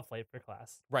herself late for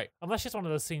class. Right. Unless she's one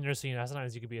of those seniors,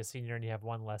 sometimes you could be a senior and you have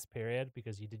one less period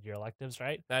because you did your electives,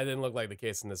 right? That didn't look like the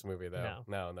case in this movie, though.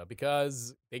 No. No,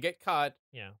 because they get caught.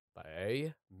 Yeah.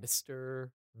 By Mr.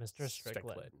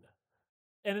 Strickland.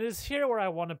 And it is here where I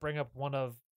want to bring up one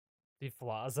of the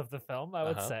flaws of the film, I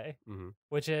would say,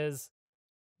 which is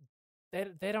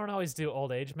they don't always do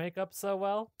old age makeup so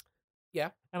well.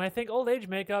 Yeah. And I think old age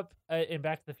makeup in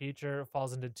Back to the Future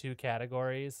falls into two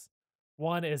categories.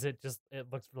 One is it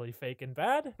looks really fake and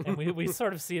bad. And we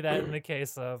sort of see that in the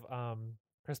case of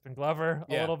Crispin Glover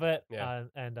a little bit. Yeah.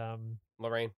 And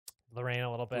Lorraine a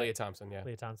little bit. Leah Thompson, yeah.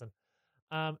 Leah Thompson.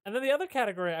 And then the other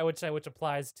category I would say, which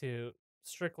applies to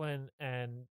Strickland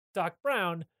and Doc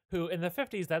Brown, who in the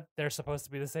 50s that they're supposed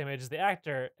to be the same age as the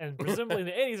actor, and presumably in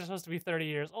the 80s they're supposed to be 30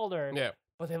 years older. Yeah.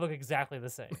 But they look exactly the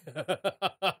same.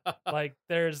 Like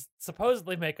there's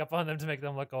supposedly makeup on them to make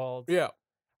them look old. Yeah.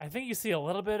 I think you see a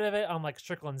little bit of it on like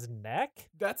Strickland's neck.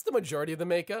 That's the majority of the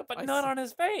makeup. But not on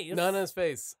his face. None on his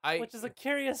face. Which is a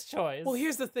curious choice. Well,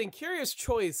 here's the thing. Curious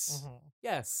choice.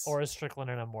 Yes. Or is Strickland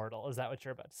an immortal? Is that what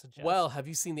you're about to suggest? Well, have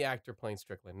you seen the actor playing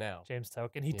Strickland now? James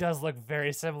Token. He does look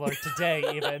very similar today,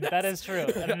 even. That is true.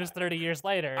 And just 30 years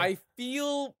later. I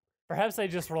feel... Perhaps they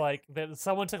just were like...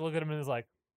 Someone took a look at him and was like,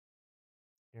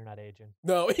 you're not aging.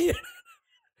 No. I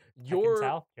can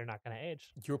tell you're not going to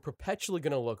age. You're perpetually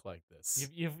going to look like this.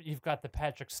 You've got the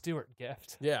Patrick Stewart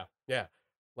gift. Yeah.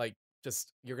 Like,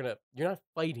 just, you're not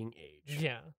fighting age.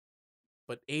 Yeah.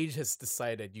 But age has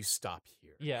decided you stop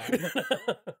here. Yeah.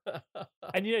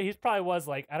 And he probably was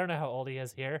like, I don't know how old he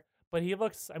is here, but he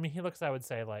looks, I would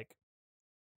say like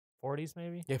 40s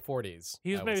maybe? Yeah, 40s.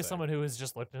 He was maybe someone who has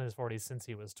just looked in his 40s since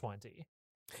he was 20.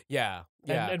 Yeah.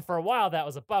 And for a while that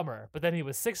was a bummer, but then he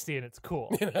was 60 and it's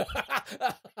cool.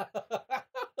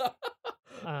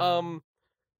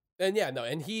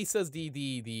 And he says the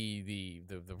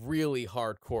really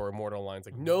hardcore immortal lines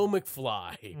like no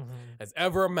McFly has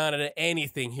ever amounted to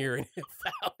anything here in Hill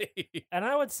Valley. And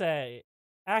I would say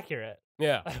accurate.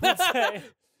 Yeah.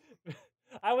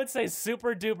 I would say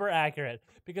super duper accurate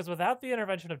because without the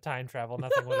intervention of time travel,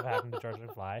 nothing would have happened to George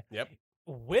McFly. Yep.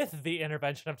 With the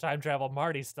intervention of time travel,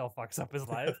 Marty still fucks up his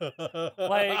life.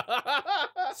 Like,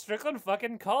 Strickland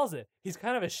fucking calls it. He's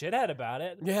kind of a shithead about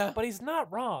it. Yeah. But he's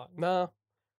not wrong. No.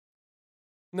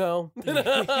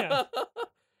 Yeah.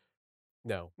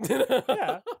 No.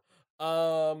 Yeah.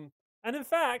 And in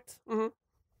fact,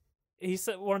 he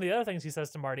said one of the other things he says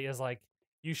to Marty is like,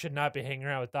 you should not be hanging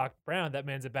around with Doc Brown. That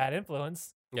man's a bad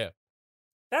influence. Yeah.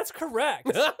 That's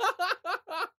correct.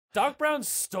 Doc Brown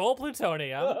stole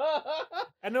plutonium,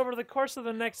 and over the course of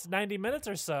the next 90 minutes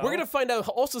or so, we're gonna find out.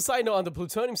 Also, side note on the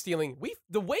plutonium stealing,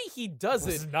 the way he does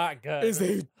it is not good. Is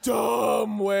a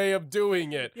dumb way of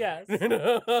doing it. Yes,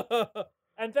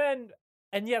 and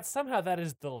yet somehow that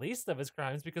is the least of his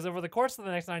crimes because over the course of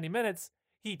the next 90 minutes,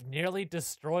 he nearly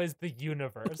destroys the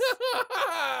universe.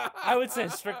 I would say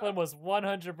Strickland was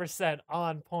 100%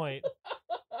 on point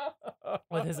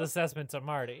with his assessment to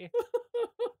Marty.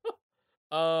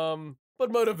 But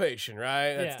motivation,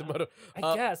 right? That's the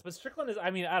I guess, but Strickland is,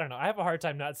 I don't know. I have a hard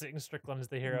time not seeing Strickland as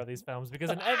the hero of these films because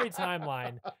in every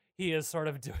timeline, he is sort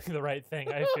of doing the right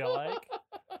thing, I feel like.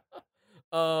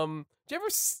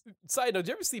 Side note, did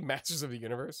you ever see Masters of the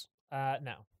Universe?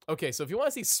 No. Okay, so if you want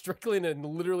to see Strickland in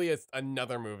literally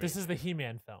another movie. This is the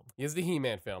He-Man film. It's the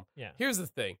He-Man film. Yeah. Here's the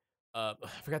thing. I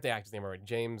forgot the actor's name already.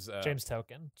 James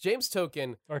Token. James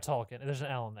Token. Or Tolkien. There's an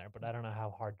L in there, but I don't know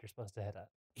how hard you're supposed to hit it.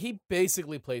 He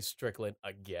basically plays Strickland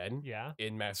again. Yeah.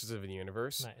 In Masters of the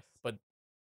Universe. Nice. But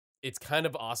it's kind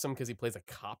of awesome because he plays a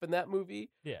cop in that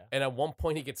movie. Yeah. And at one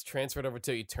point he gets transferred over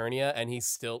to Eternia, and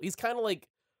he's kind of like,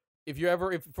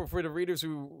 for the readers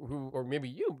who or maybe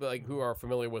you like who are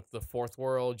familiar with the Fourth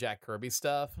World Jack Kirby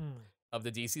stuff of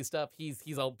the DC stuff, he's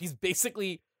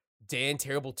basically Dan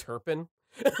Terrible Turpin.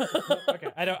 Okay,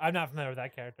 I'm not familiar with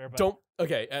that character. But...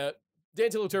 Dan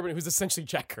Terrible Turpin, who's essentially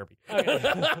Jack Kirby.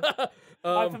 Okay.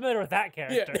 I'm familiar with that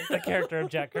character, the character of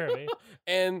Jack Kirby,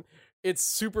 and it's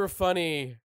super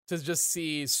funny to just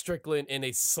see Strickland in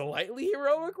a slightly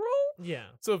heroic role. Yeah.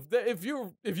 So if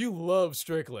you love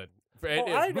Strickland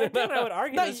I would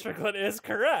argue that Strickland is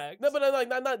correct. No, but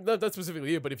not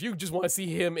specifically you. But if you just want to see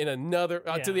him in another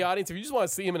to the audience, if you just want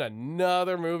to see him in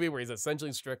another movie where he's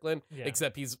essentially Strickland,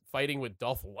 except he's fighting with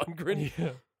Dolph Lundgren,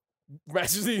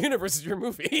 Masters of the Universe is your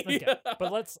movie. Okay.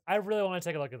 But I really want to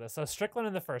take a look at this. So Strickland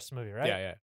in the first movie, right?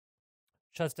 Yeah.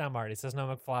 Shuts down Marty, says no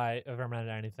McFly, Vermin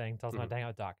or anything, tells him to hang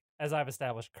out with Doc. As I've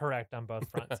established, correct on both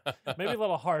fronts. Maybe a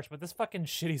little harsh, but this fucking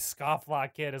shitty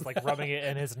scofflaw kid is like rubbing it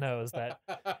in his nose that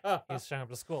he's showing up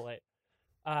to school late.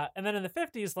 And then in the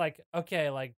 50s, like, okay,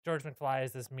 like George McFly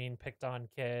is this mean picked on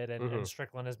kid and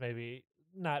Strickland is maybe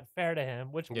not fair to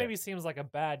him, which maybe seems like a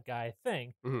bad guy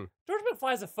thing. George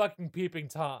McFly's a fucking peeping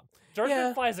Tom. George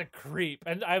McFly's a creep,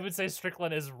 and I would say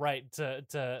Strickland is right to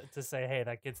say, hey,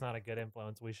 that kid's not a good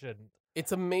influence. We shouldn't.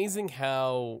 It's amazing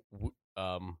how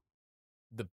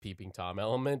the peeping Tom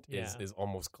element is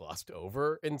almost glossed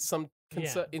over in some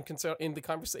in the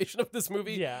conversation of this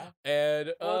movie. Yeah,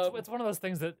 and it's one of those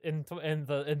things that in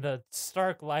the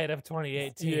stark light of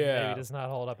 2018 maybe does not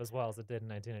hold up as well as it did in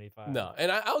 1985. No,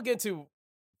 and I'll get to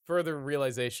further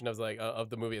realization of of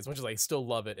the movie, as much as I still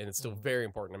love it and it's still very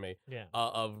important to me. Yeah,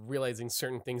 of realizing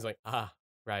certain things like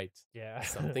right. Yeah.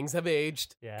 Some things have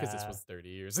aged because this was 30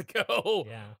 years ago.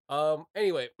 Yeah.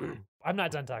 Anyway, I'm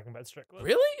not done talking about Strickland.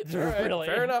 Really? Right, really?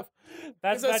 Fair enough.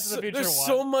 That's Back to the Future. There's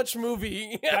so much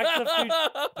movie.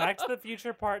 Back to the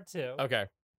Future Part 2. Okay.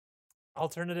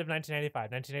 Alternative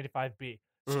 1985, 1985B.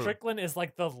 Strickland is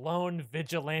like the lone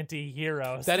vigilante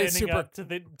hero that standing is super up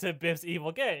to Biff's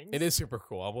evil gangs. It is super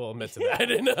cool. I will admit to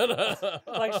that.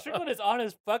 Like Strickland is on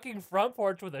his fucking front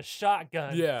porch with a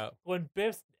shotgun. Yeah. When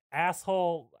Biff's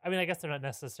asshole, I mean, I guess they're not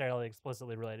necessarily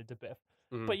explicitly related to Biff,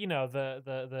 but you know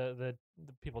the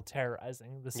people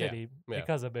terrorizing the city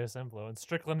because of Biff's influence.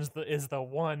 Strickland is the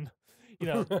one,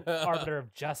 arbiter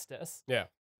of justice. Yeah.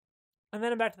 And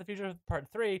then in Back to the Future Part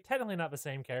 3, technically not the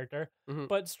same character,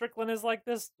 but Strickland is like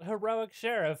this heroic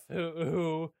sheriff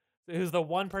who's the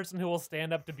one person who will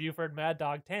stand up to Buford Mad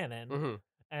Dog Tannen,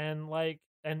 and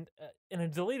in a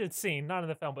deleted scene, not in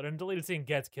the film, but in a deleted scene,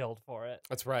 gets killed for it.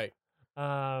 That's right.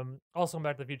 Also in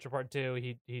Back to the Future Part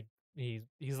 2,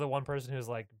 he's the one person who's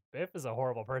like, Biff is a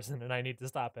horrible person, and I need to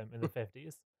stop him in the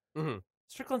 50s.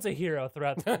 Strickland's a hero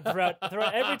throughout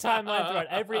every timeline, throughout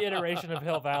every iteration of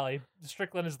Hill Valley.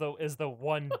 Strickland is the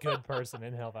one good person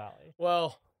in Hill Valley.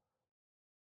 Well,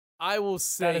 I will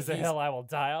say that is a hill I will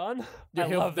die on. I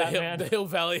love that man. The Hill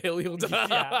Valley hill you'll die.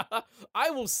 Yeah.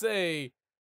 I will say,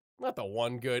 not the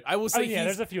one good. I will say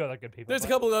there's a few other good people. There's a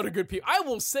couple of other good people. I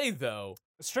will say though,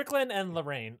 Strickland and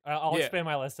Lorraine. I'll expand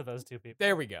my list of those two people.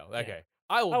 There we go. Okay. Yeah.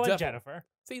 I will and Jennifer.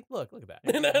 See, look at that.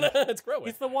 It's growing.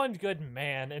 He's the one good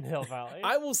man in Hill Valley.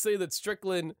 I will say that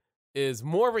Strickland is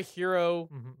more of a hero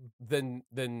than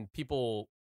people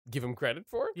give him credit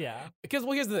for. Yeah. Because,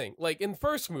 well, here's the thing. Like, in the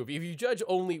first movie, if you judge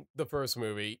only the first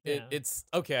movie, it's,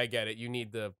 okay, I get it. You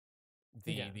need the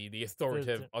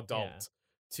authoritative adult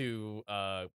to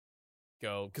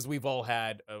go, because we've all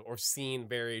had or seen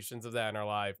variations of that in our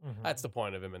life. That's the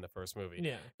point of him in the first movie.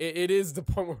 Yeah. It is the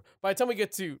point where, by the time we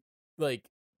get to, like,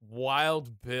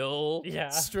 Wild Bill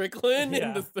Strickland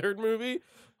in the third movie.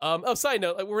 Side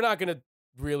note, like, we're not going to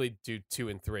really do 2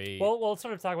 and 3. Well, we'll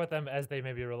sort of talk about them as they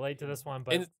maybe relate to this one,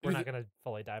 but we're not going to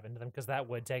fully dive into them because that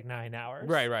would take 9 hours.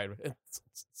 Right. It's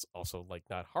also like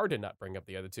not hard to not bring up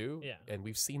the other two. Yeah. And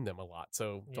we've seen them a lot,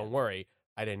 so don't worry.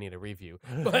 I didn't need a review.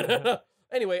 But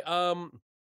anyway,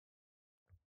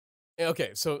 okay,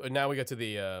 so now we got to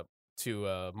the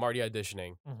Marty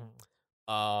auditioning.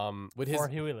 With his for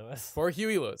Huey Lewis. For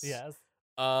Huey Lewis. Yes.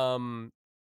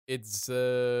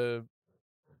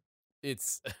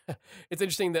 It's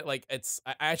interesting that, like, I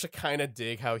actually kind of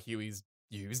dig how Huey's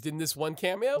used in this one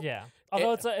cameo. Yeah.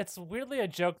 Although it's weirdly a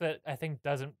joke that I think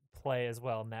doesn't play as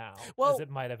well now as it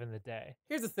might have in the day.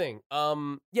 Here's the thing.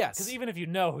 Yes. Because even if you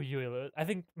know who Huey Lewis, I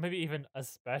think maybe even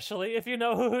especially if you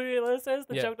know who Huey Lewis is,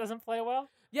 the joke doesn't play well.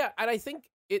 Yeah, and I think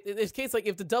in this case, like,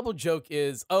 if the double joke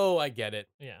is, oh, I get it.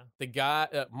 Yeah. The guy,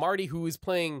 Marty, who is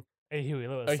playing a Huey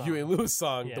Lewis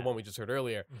song, the one we just heard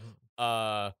earlier,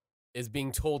 is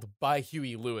being told by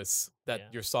Huey Lewis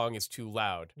that your song is too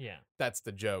loud. Yeah. That's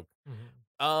the joke.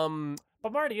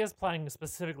 But Marty is playing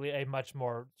specifically a much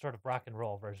more sort of rock and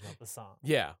roll version of the song.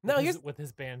 Yeah. With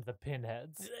his band, the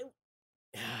Pinheads.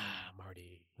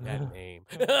 Marty, that name.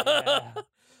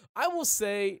 I will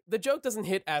say the joke doesn't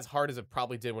hit as hard as it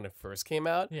probably did when it first came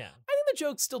out. Yeah. I think the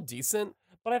joke's still decent.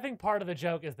 But I think part of the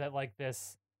joke is that, like,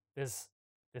 this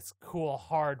this cool,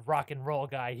 hard rock and roll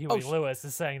guy, Huey Lewis,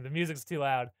 is saying the music's too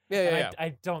loud.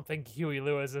 I don't think Huey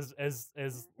Lewis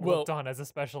is looked on as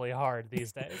especially hard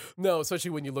these days. No,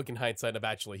 especially when you look in hindsight of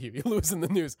actually Huey Lewis in the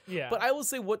news. Yeah. But I will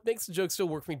say what makes the joke still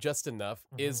work for me just enough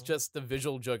is just the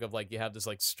visual joke of like you have this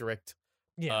like strict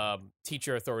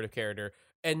teacher authoritative character,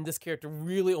 and this character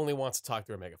really only wants to talk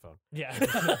through a megaphone. Yeah.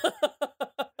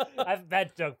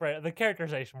 That joke, the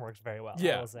characterization works very well.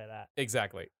 Yeah. I will say that.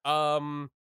 Exactly.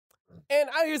 And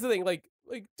here's the thing, like,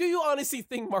 do you honestly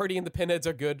think Marty and the Pinheads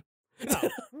are good?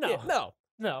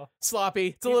 No. Sloppy.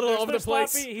 It's a little over the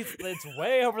place. It's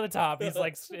way over the top. He's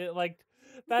like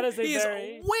that is he's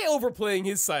way overplaying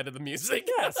his side of the music.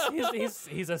 Yes,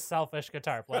 he's a selfish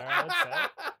guitar player, I would say.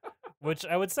 Which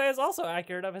I would say is also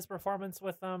accurate of his performance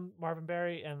with Marvin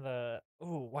Berry and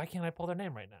why can't I pull their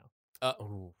name right now?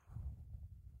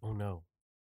 Oh no.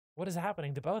 What is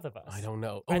happening to both of us? I don't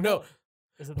know. No.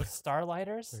 Is it the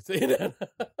Starlighters?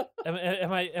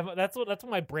 That's what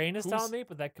my brain is telling me,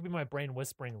 but that could be my brain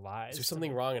whispering lies. Is there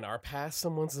something wrong in our past?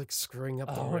 Someone's like screwing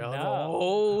up the realm.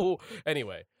 No.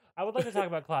 Anyway. I would like to talk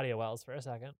about Claudia Wells for a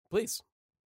second. Please.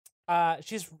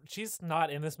 She's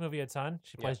not in this movie a ton.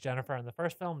 She plays Jennifer in the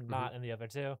first film, not in the other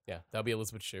two. Yeah, that'll be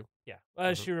Elizabeth Shue. Yeah.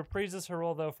 She reprises her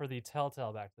role though for the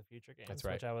Telltale Back to the Future games, That's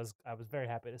right. which I was very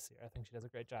happy to see her. I think she does a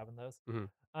great job in those.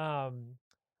 Mm-hmm.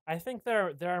 I think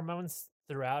there are moments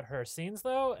throughout her scenes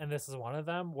though, and this is one of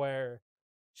them where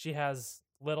she has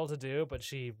little to do, but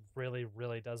she really,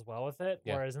 really does well with it.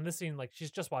 Yeah. Whereas in this scene, like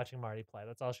she's just watching Marty play.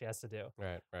 That's all she has to do.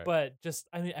 Right. But just,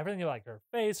 I mean, everything like her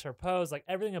face, her pose, like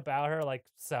everything about her, like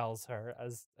sells her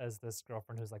as this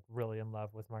girlfriend who's like really in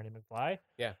love with Marty McFly.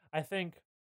 Yeah. I think,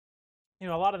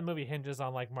 a lot of the movie hinges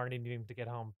on like Marty needing to get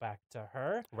home back to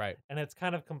her. Right. And it's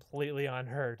kind of completely on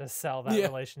her to sell that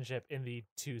relationship in the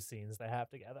two scenes they have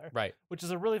together. Right. Which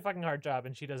is a really fucking hard job,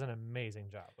 and she does an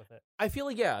amazing job with it. I feel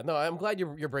like, I'm glad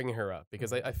you're bringing her up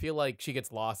because I feel like she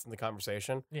gets lost in the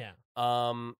conversation. Yeah.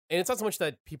 And it's not so much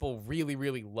that people really,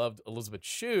 really loved Elizabeth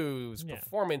Shue's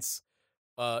performance.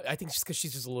 I think just because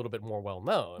she's just a little bit more well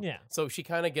known. Yeah. So she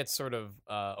kind of gets sort of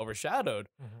overshadowed,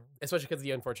 especially because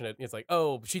the unfortunate, it's like,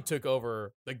 she took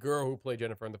over the girl who played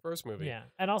Jennifer in the first movie. Yeah.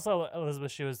 And also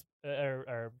Elizabeth Shue is,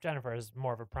 or Jennifer is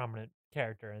more of a prominent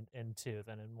character in two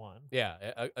than in one. Yeah,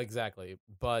 exactly.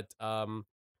 But I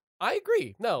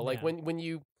agree. No, like when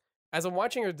you, as I'm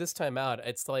watching her this time out,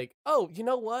 it's like, you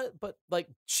know what? But like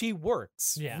she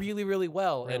works really, really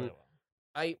well.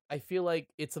 I feel like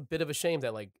it's a bit of a shame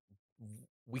that like,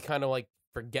 we kind of like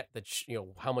forget that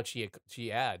how much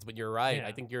she adds, but you're right.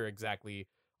 I think you're exactly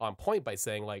on point by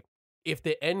saying like if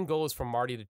the end goal is for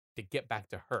Marty to get back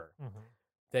to her,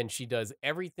 then she does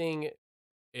everything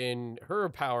in her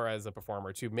power as a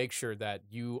performer to make sure that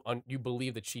you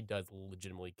believe that she does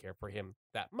legitimately care for him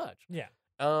that much. Yeah.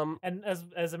 And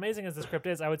as amazing as the script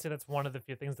is, I would say that's one of the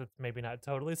few things that's maybe not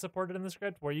totally supported in the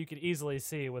script, where you could easily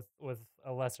see with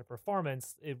a lesser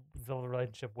performance, the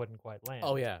relationship wouldn't quite land.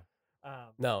 Oh yeah.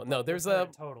 No, there's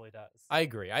it totally does. I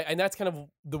agree. And that's kind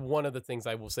of one of the things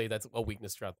I will say that's a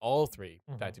weakness throughout all three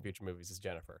Back to the Future movies is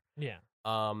Jennifer. Yeah.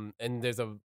 And I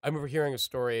remember hearing a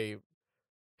story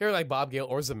here, like Bob Gale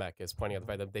or Zemeckis pointing out the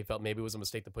fact that they felt maybe it was a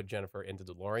mistake to put Jennifer into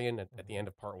DeLorean at the end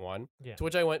of part one. Yeah. To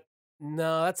which I went,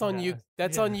 no, that's on you.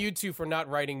 That's on you two for not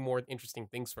writing more interesting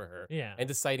things for her. Yeah. And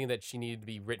deciding that she needed to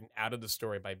be written out of the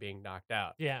story by being knocked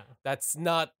out. Yeah. That's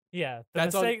not. Yeah.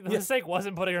 The mistake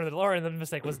wasn't putting her in the DeLorean. The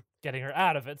mistake was getting her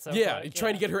out of it. So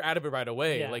trying to get her out of it right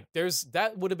away. Yeah. Like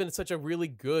that would have been such a really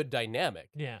good dynamic.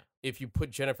 Yeah. If you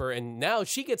put Jennifer, and now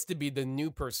she gets to be the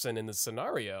new person in the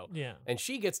scenario. Yeah. And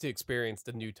she gets to experience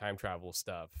the new time travel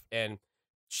stuff. And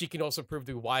she can also prove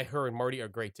to why her and Marty are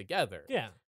great together. Yeah.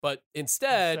 But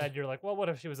instead, you're like, well, what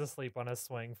if she was asleep on a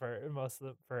swing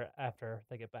for after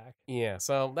they get back? Yeah,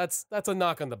 so that's a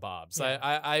knock on the Bobs. Yeah.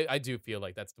 I do feel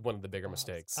like that's one of the bigger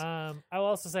mistakes. I will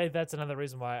also say that's another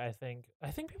reason why I think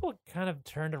people kind of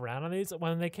turned around on these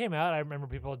when they came out. I remember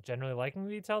people generally liking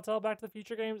the Telltale Back to the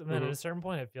Future games, and then at a certain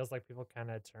point, it feels like people kind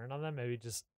of turned on them. Maybe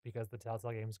just because the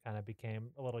Telltale games kind of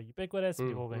became a little ubiquitous, and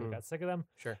people maybe got sick of them.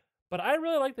 Sure. But I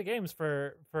really like the games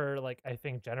for like, I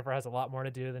think Jennifer has a lot more to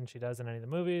do than she does in any of the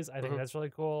movies. I think that's really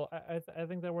cool. I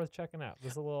think they're worth checking out.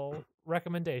 Just a little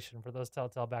recommendation for those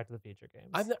Telltale Back to the Future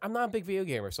games. I'm not a big video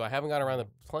gamer, so I haven't gotten around to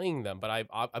playing them, but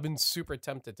I've been super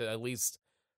tempted to at least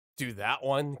do that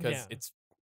one because it's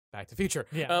Back to the Future.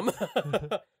 Yeah.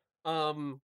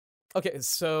 Okay,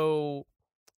 so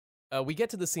we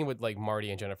get to the scene with like Marty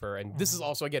and Jennifer, and this is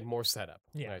also again more setup.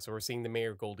 Yeah. Right? So we're seeing the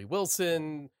Mayor Goldie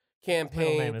Wilson campaign.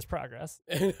 Middle name is Progress.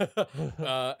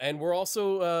 And we're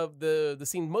also the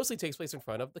scene mostly takes place in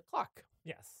front of the clock.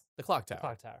 Yes. The clock tower. The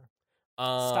clock tower.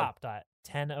 Stopped at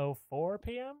 10:04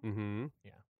 p.m. Mm-hmm.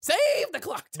 Yeah. Save the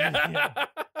clock. Yeah.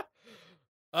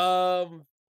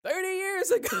 30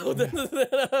 years ago.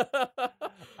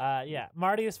 Yeah.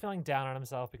 Marty is feeling down on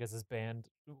himself because his band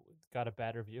got a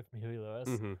bad review from Huey Lewis.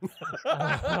 Mm-hmm.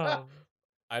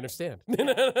 I understand.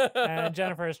 And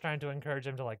Jennifer is trying to encourage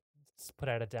him to like put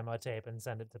out a demo tape and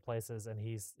send it to places, and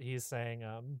he's saying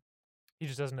he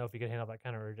just doesn't know if he could handle that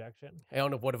kind of rejection. I don't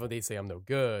know. What if they say I'm no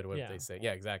good? What if they say,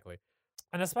 yeah, exactly.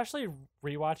 And especially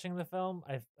rewatching the film,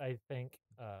 I think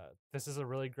this is a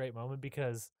really great moment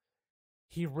because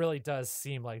he really does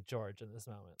seem like George in this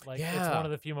moment. Like, it's one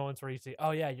of the few moments where you see,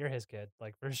 oh yeah, you're his kid,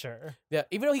 like, for sure. Yeah,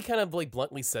 even though he kind of like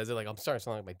bluntly says it, like, I'm starting to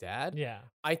sound like my dad. Yeah.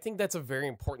 I think that's a very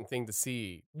important thing to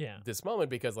see this moment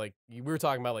because, like, we were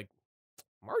talking about, like,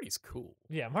 Marty's cool.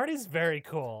 Yeah, Marty's very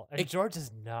cool, and George is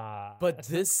not. But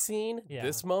this scene,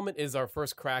 this moment is our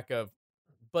first crack of,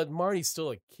 but Marty's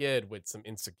still a kid with some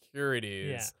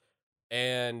insecurities. Yeah.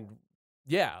 And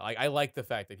yeah, like, I like the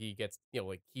fact that he gets,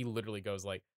 like, he literally goes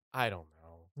like, I don't know.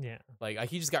 Yeah. Like,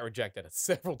 he just got rejected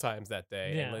several times that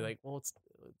day. Yeah. And like, well, it's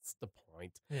the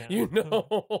point. Yeah. You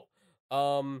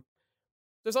know?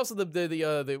 There's also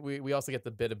we also get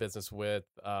the bit of business with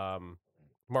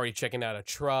Marty checking out a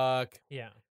truck. Yeah.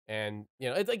 And,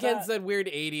 it's against that weird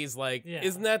 80s, like,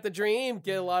 isn't that the dream?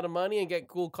 Get a lot of money and get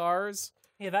cool cars?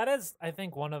 Yeah, that is, I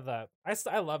think, one of the...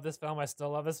 I love this film. I still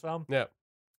love this film. Yeah.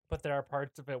 But there are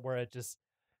parts of it where it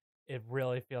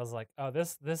really feels like, oh,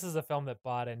 this is a film that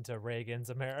bought into Reagan's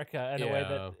America in a way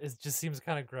that just seems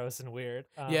kind of gross and weird.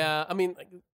 Yeah, I mean,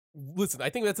 listen, I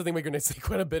think that's the thing we're going to say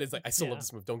quite a bit is like, I still love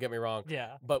this movie, don't get me wrong.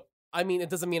 Yeah. But, I mean, it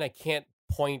doesn't mean I can't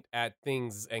point at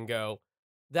things and go,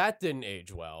 that didn't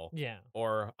age well. Yeah.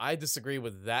 Or I disagree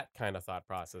with that kind of thought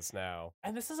process now.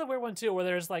 And this is a weird one, too, where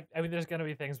there's like, I mean, there's going to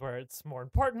be things where it's more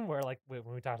important, where like, when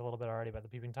we talked a little bit already about the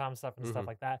Peeping Tom stuff and stuff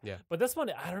like that. Yeah. But this one,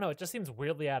 I don't know, it just seems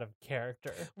weirdly out of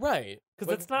character. Right.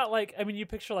 Because it's not like, I mean, you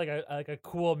picture like a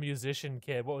cool musician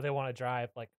kid, what would they want to drive?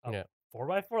 Like a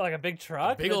 4x4, like a big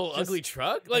truck? A big old ugly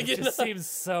truck? Like, it just seems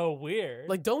so weird.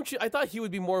 Like, I thought he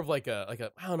would be more of like a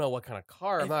I don't know what kind of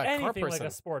car. I'm not a car person. Like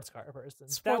a sports car person.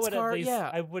 Sports car,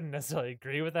 I wouldn't necessarily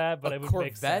agree with that, but it would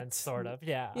Corvette? make sense, sort of.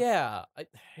 Yeah. Yeah.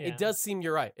 It does seem,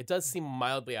 you're right. It does seem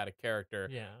mildly out of character.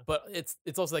 Yeah. But it's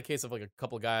also that case of like a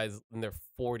couple of guys in their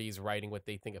 40s writing what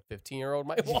they think a 15-year-old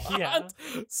might want. Yeah.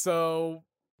 So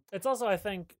it's also, I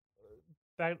think,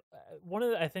 I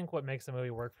think what makes a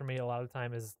movie work for me a lot of the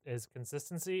time is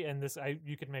consistency, and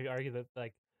you could maybe argue that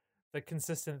like the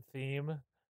consistent theme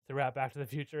throughout Back to the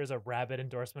Future is a rabid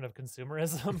endorsement of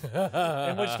consumerism.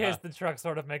 In which case the truck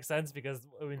sort of makes sense because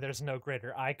I mean there's no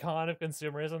greater icon of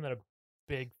consumerism than a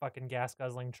big fucking gas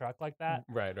guzzling truck like that.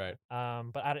 Right.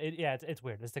 But it's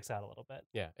weird. It sticks out a little bit.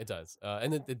 Yeah, it does.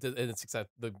 And it sticks out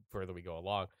the further we go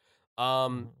along.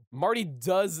 Marty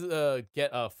does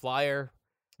get a flyer.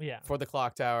 Yeah. For the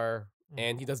clock tower,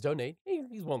 and he does donate.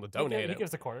 He's willing to donate. He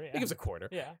gives a quarter. Yeah. He gives a quarter.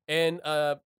 Yeah. And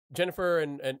Jennifer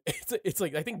and it's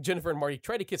like I think Jennifer and Marty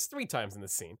try to kiss 3 times in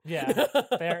this scene. Yeah.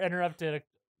 They're interrupted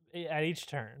at each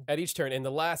turn. In the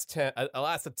last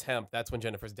attempt, that's when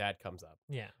Jennifer's dad comes up.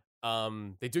 Yeah.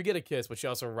 They do get a kiss, but she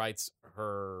also writes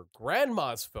her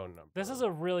grandma's phone number. This is a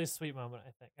really sweet moment,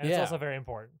 I think, and it's also very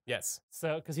important. Yes.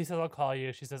 So, because he says, "I'll call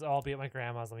you," she says, "Oh, I'll be at my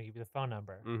grandma's. Let me give you the phone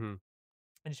number." Mm-hmm.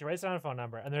 And she writes down a phone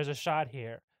number, and there's a shot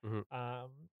here. Mm-hmm.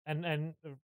 And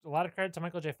a lot of credit to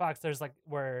Michael J. Fox. There's like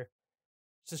where,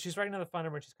 so she's writing down the phone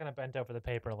number, and she's kind of bent over the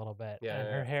paper a little bit, and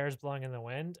her hair is blowing in the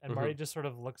wind, and Marty just sort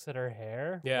of looks at her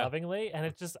hair lovingly, and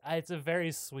it's a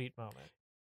very sweet moment.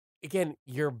 Again,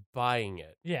 you're buying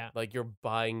it. Yeah, like you're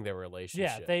buying their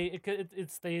relationship. Yeah,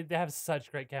 they have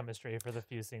such great chemistry for the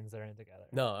few scenes they're in together.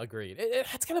 No, agreed.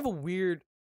 It's kind of a weird.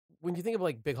 When you think of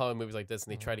like big Hollywood movies like this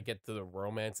and they try to get to the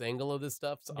romance angle of this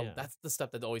stuff, so that's the stuff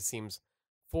that always seems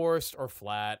forced or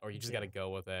flat, or you just got to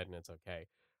go with it and it's okay.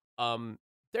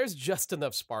 There's just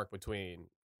enough spark between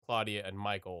Claudia and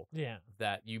Michael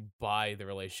that you buy the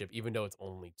relationship, even though it's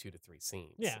only 2 to 3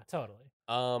 scenes. Yeah, totally.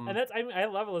 And that's, I mean, I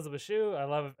love Elizabeth Shue. I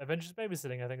love Adventures in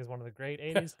Babysitting. I think is one of the great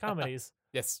 80s comedies.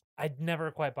 Yes. I'd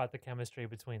never quite bought the chemistry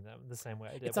between them the same way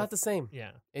I did. It's not the same.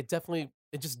 Yeah. It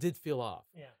just did feel off.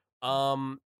 Yeah.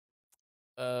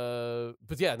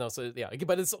 But yeah, no, so yeah,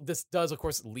 but this does of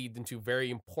course lead into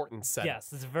very important setup.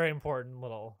 Yes, it's a very important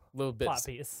little bit plot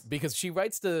piece because she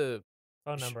writes the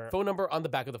phone number on the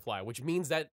back of the flyer, which means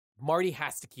that Marty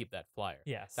has to keep that flyer.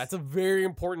 Yes, that's a very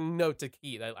important note to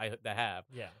keep that I have.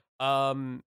 Yeah.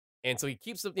 And so he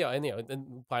keeps the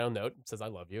and final note says I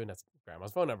love you, and that's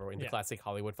grandma's phone number in the classic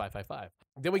Hollywood 555.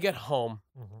 Then we get home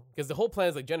because the whole plan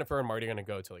is like Jennifer and Marty are gonna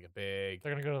go to like they're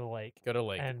gonna go to the lake. Go to the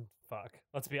lake and fuck.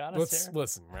 Let's be honest.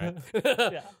 Listen, right?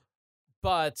 Yeah.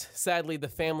 But sadly, the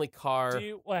family car.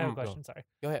 I have a question. Sorry.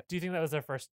 Go ahead. Do you think that was their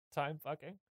first time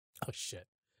fucking? Oh shit.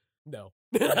 No.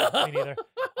 No, me neither.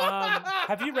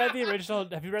 Have you read the original?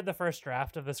 Have you read the first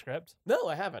draft of the script? No,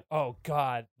 I haven't. Oh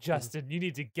God, Justin, you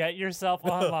need to get yourself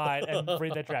online and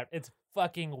read that draft. It's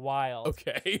fucking wild.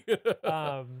 Okay.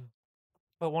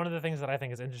 But one of the things that I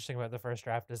think is interesting about the first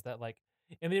draft is that, like,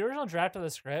 in the original draft of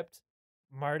the script,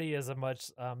 Marty is a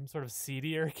much sort of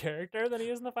seedier character than he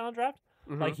is in the final draft.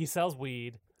 Mm-hmm. Like, he sells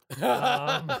weed. He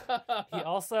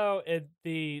also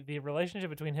the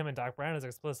relationship between him and Doc Brown is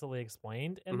explicitly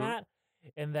explained in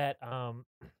that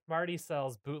Marty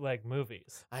sells bootleg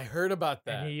movies. I heard about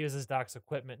that. And he uses Doc's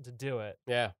equipment to do it.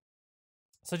 Yeah.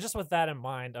 So just with that in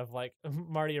mind, of like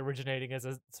Marty originating as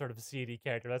a sort of seedy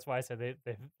character, that's why I said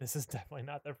this is definitely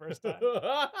not their first time.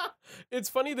 It's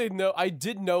funny I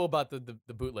did know about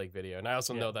the bootleg video, and I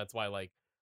also know that's why like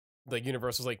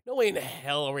Universal's like, no way in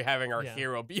hell are we having our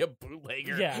hero be a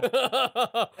bootlegger. Yeah.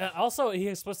 And also, he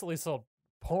explicitly sold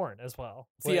porn as well,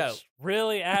 which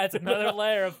really adds another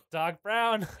layer of Doc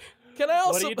Brown. Can I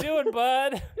also? What are you doing,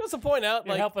 bud? You also point out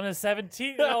You're helping a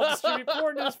 17-year-old distribute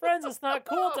porn to his friends. It's not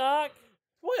cool, Doc.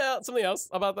 Point out something else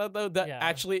about that though that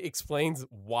actually explains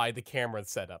why the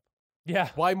camera's set up. Yeah.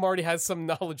 Why Marty has some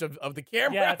knowledge of the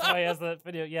camera. Yeah, that's why he has the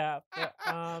video. Yeah.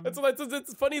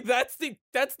 It's funny. That's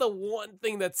the one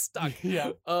thing that's stuck.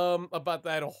 Yeah. About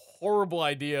that horrible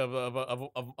idea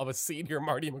of a senior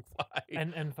Marty McFly.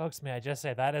 And folks, may I just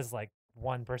say that is like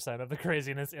 1% of the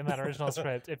craziness in that original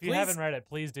script. If you haven't read it,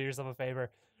 please do yourself a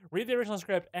favor. Read the original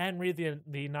script and read the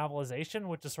novelization,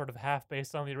 which is sort of half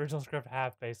based on the original script,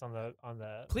 half based on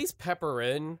the. Please pepper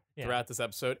in throughout this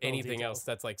episode anything details. Else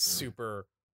that's like super,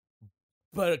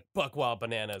 but buck wild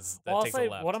bananas. That I'll takes say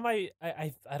a left. one of my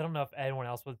I don't know if anyone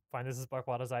else would find this as buck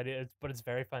wild as I do, but it's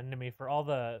very fun to me. For all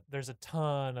there's a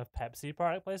ton of Pepsi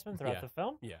product placement throughout the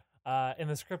film. Yeah. In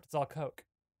the script, it's all Coke,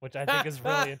 which I think is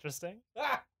really interesting.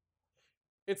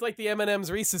 It's like the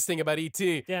M&M's Reese's thing about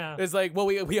E.T. Yeah. It's like, well,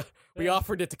 we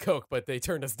offered it to Coke, but they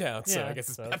turned us down. So I guess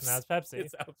it's Pepsi. Now it's Pepsi.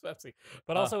 It's Pepsi.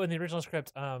 But also in the original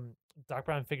script, Doc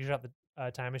Brown figures out the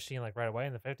time machine like right away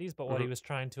in the 50s. But what he was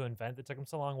trying to invent that took him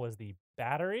so long was the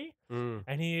battery. And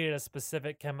he needed a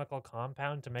specific chemical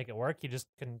compound to make it work. He just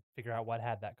couldn't figure out what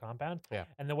had that compound. Yeah.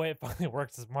 And the way it finally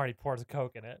works is Marty pours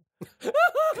Coke in it.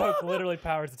 Coke literally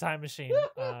powers the time machine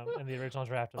in the original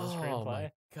draft of the screenplay. Oh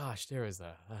my gosh, there is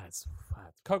that's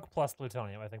Coke plus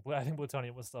plutonium. I think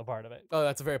plutonium was still part of it. Oh,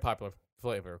 that's a very popular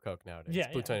flavor of Coke nowadays. Yeah,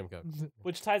 plutonium Coke,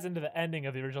 which ties into the ending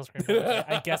of the original screenplay.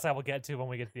 I guess I will get to when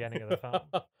we get to the ending of the film.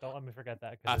 Don't let me forget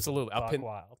that. Absolutely, I'll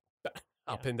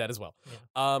pin that as well.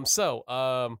 Yeah.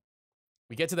 So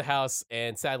we get to the house,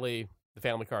 and sadly, the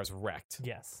family car is wrecked.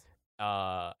 Yes.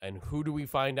 And who do we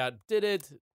find out did it?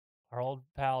 Our old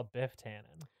pal Biff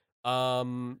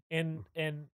Tannen. In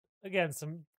again,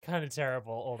 some kind of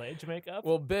terrible old age makeup.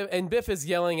 Well, Biff is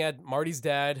yelling at Marty's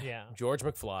dad, George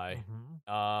McFly.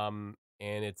 And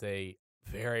it's a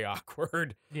very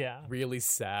awkward, really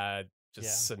sad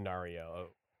scenario.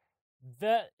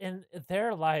 That in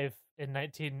their life in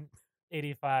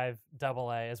 1985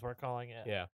 AA, as we're calling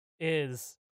it,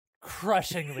 is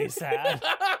crushingly sad.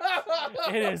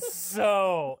 It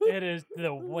is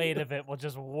the weight of it will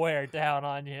just wear down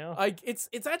on you.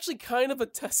 It's actually kind of a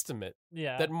testament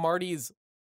that Marty's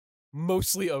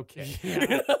mostly okay.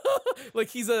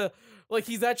 He's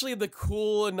actually the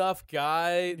cool enough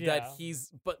guy that he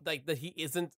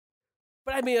isn't.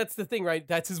 But I mean, that's the thing, right?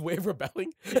 That's his way of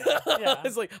rebelling.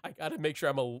 It's like, I gotta make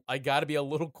sure I gotta be a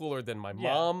little cooler than my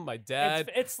mom, my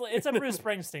dad. It's a Bruce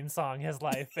Springsteen song, his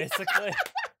life, basically.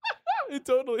 It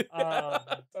totally.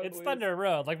 It's Thunder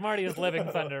Road. Like Marty is living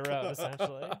Thunder Road,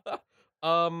 essentially.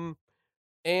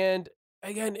 And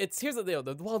again, here's the deal.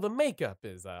 The makeup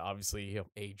is obviously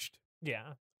aged.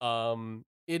 Yeah.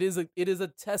 It is a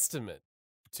testament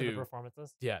to the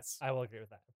performances. Yes, I will agree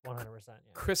with that 100%. Yeah.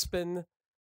 Crispin,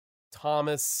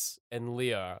 Thomas, and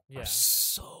Leah are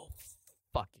so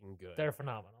fucking good. They're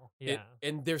phenomenal. Yeah,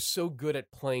 and they're so good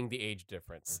at playing the age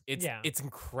difference. It's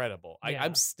incredible.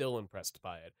 I'm still impressed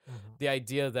by it. The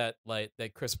idea that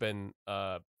Crispin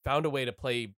found a way to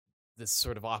play this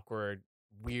sort of awkward,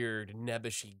 weird,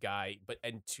 nebbishy guy, but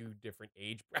in two different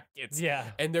age brackets. Yeah,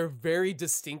 and they're very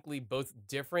distinctly both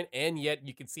different, and yet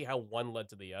you can see how one led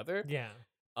to the other. Yeah.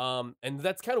 And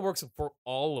that's kind of works for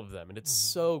all of them, and it's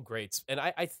so great. And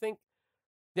I think,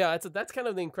 that's kind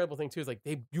of the incredible thing too. Is like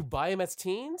you buy them as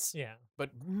teens,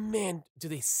 but man, do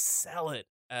they sell it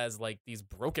as like these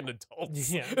broken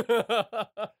adults?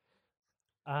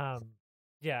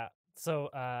 Yeah. So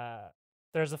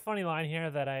there's a funny line here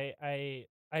that I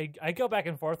go back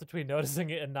and forth between noticing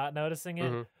it and not noticing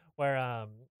it. where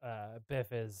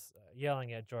Biff is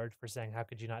yelling at George for saying, "How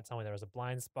could you not tell me there was a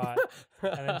blind spot?"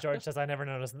 And then George says, "I never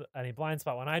noticed any blind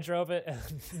spot when I drove it." And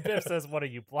Biff says, "What are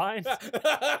you, blind?"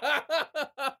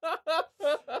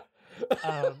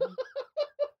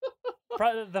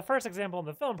 The first example in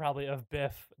the film probably of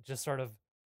Biff just sort of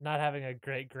not having a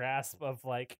great grasp of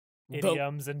like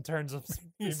idioms and turns of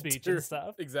speech and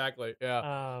stuff. Exactly.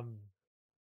 Yeah.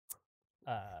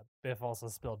 Biff also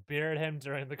spilled beer at him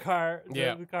during the car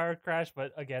crash,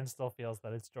 but again still feels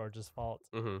that it's George's fault.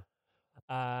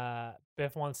 Mm-hmm.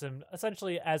 Biff wants him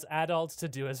essentially as adults to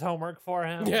do his homework for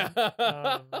him. Yeah.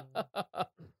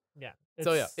 Yeah.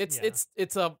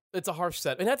 It's a harsh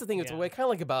set, and that's the thing. It's what I kind of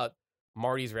like about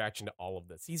Marty's reaction to all of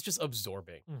this. He's just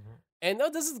absorbing, and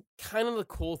this is kind of the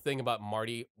cool thing about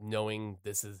Marty knowing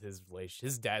this is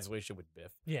his dad's relationship with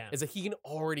Biff. Yeah, is that he can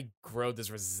already grow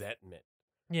this resentment.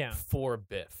 Yeah, for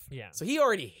Biff. Yeah, so he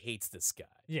already hates this guy.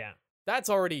 Yeah, that's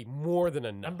already more than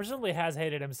enough. And presumably has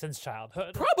hated him since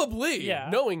childhood. Probably,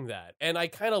 knowing that, and I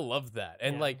kind of love that,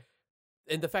 and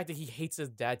and the fact that he hates his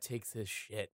dad takes his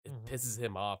shit. It pisses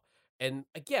him off, and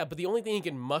but the only thing he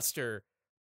can muster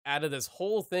out of this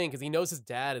whole thing, because he knows his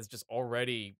dad has just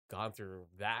already gone through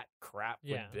that crap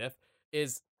with Biff,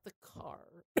 is the car.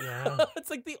 Yeah, it's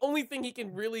like the only thing he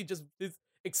can really just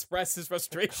express his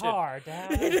frustration. The car,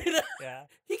 Dad. Yeah,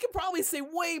 he could probably say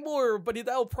way more, but that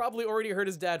will probably already hurt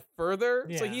his dad further.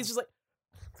 Yeah. So he's just like,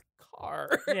 the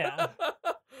car. Yeah.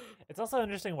 It's also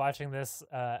interesting watching this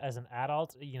as an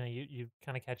adult. You know, you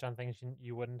kind of catch on things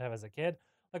you wouldn't have as a kid.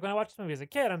 Like when I watched this movie as a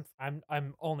kid,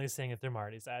 I'm only seeing it through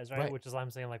Marty's eyes, right? Which is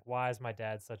I'm saying, like, why is my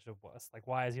dad such a wuss? Like,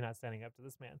 why is he not standing up to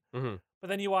this man? Mm-hmm. But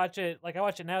then you watch it, like I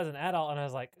watch it now as an adult, and I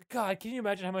was like, God, can you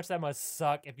imagine how much that must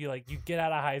suck if you get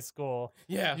out of high school,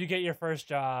 you get your first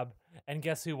job, and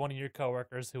guess who? One of your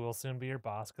coworkers who will soon be your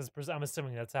boss, because I'm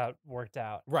assuming that's how it worked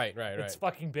out. Right. It's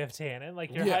fucking Biff Tannen.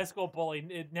 Like your high school bully,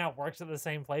 it now works at the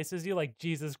same place as you. Like,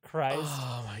 Jesus Christ!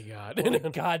 Oh my God! What a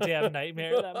goddamn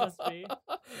nightmare that must be.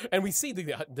 And we see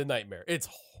the nightmare. It's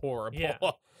horrible. Yeah.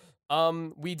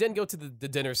 We then go to the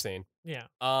dinner scene. Yeah.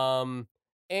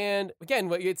 And again,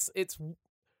 we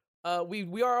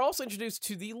are also introduced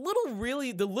to the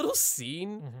little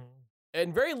scene,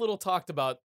 and very little talked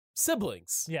about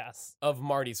siblings. Yes. Of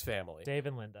Marty's family. Dave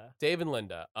and Linda.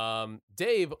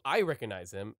 Dave, I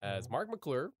recognize him as Mark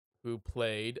McClure, who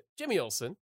played Jimmy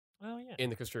Olsen. Oh yeah. In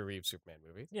the Christopher Reeve Superman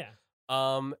movie. Yeah.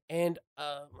 And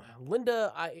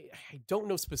Linda, I don't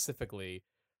know specifically.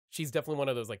 She's definitely one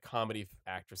of those like comedy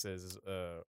actresses.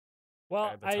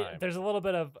 Well, there's a little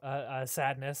bit of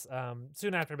sadness.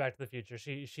 Soon after Back to the Future,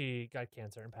 she got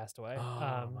cancer and passed away.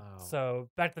 Wow. So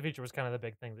Back to the Future was kind of the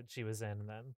big thing that she was in, and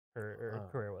then her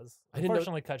career was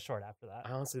unfortunately cut short after that.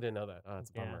 I honestly didn't know that. Oh, that's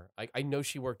a bummer. I know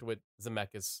she worked with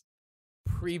Zemeckis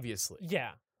previously.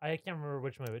 Yeah, I can't remember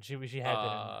which movie, but she had been in.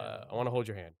 I Want to Hold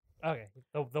Your Hand. Okay,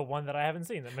 the one that I haven't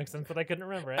seen. That makes sense, but I couldn't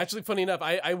remember it. Actually, funny enough,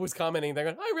 I was commenting there,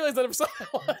 I realized I never saw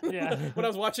that one. Yeah. When I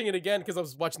was watching it again, because I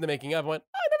was watching the making of, I went,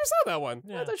 I never saw that one.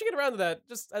 Yeah. I thought I should get around to that,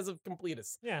 just as a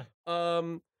completist. Yeah.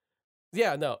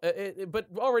 Yeah, no, but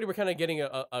already we're kind of getting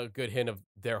a good hint of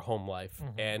their home life,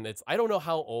 and I don't know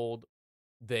how old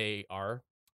they are.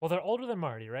 Well, they're older than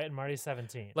Marty, right? And Marty's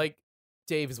 17. Like,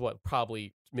 Dave is what,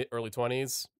 probably early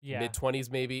 20s, mid 20s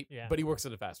maybe. Yeah. But he works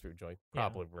at a fast food joint,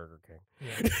 probably Burger King.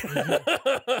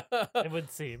 Yeah. It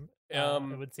would seem.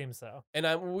 It would seem so. And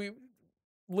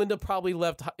Linda probably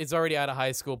is already out of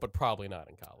high school, but probably not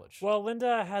in college. Well,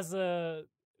 Linda has a.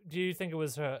 Do you think it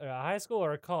was a high school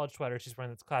or a college sweater she's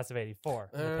wearing? That's class of '84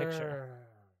 in the picture.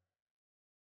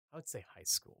 I would say high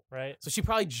school. Right. So she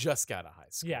probably just got out of high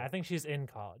school. Yeah, I think she's in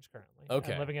college currently.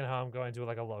 Okay. And living at home, going to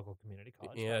like a local community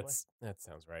college. Yeah, that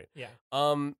sounds right. Yeah.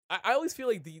 I always feel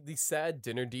like the sad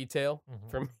dinner detail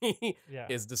for me Yeah.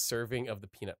 is the serving of the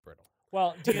peanut brittle.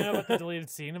 Well, do you know about the deleted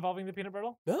scene involving the peanut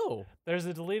brittle? No. There's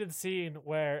a deleted scene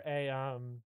where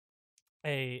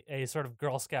a sort of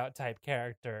Girl Scout type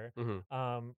character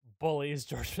bullies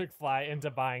George McFly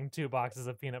into buying 2 boxes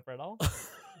of peanut brittle.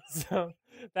 So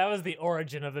that was the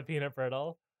origin of the peanut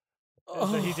brittle.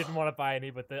 So he didn't want to buy any,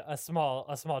 but a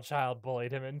small child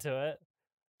bullied him into it.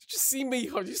 You see me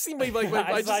like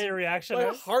I saw your reaction.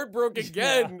 My heart broke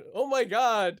again. Yeah. Oh my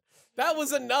God. That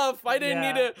was enough. I didn't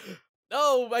need to.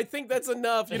 No, I think that's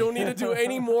enough. You don't need to do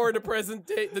any more to present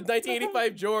the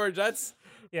 1985 George. That's.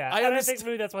 Yeah, I think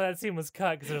maybe that's why that scene was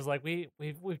cut, because it was like we've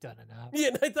done enough.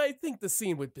 Yeah, I think the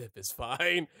scene with Biff is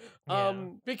fine.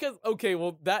 Because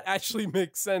that actually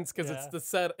makes sense, because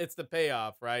it's the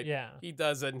payoff, right? Yeah, he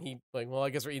does it, and he like, well, I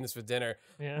guess we're eating this for dinner.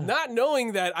 Yeah, not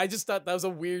knowing that, I just thought that was a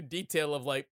weird detail of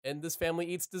like, and this family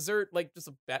eats dessert, like just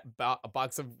a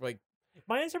box of like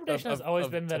My interpretation has always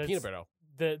been that peanut butter.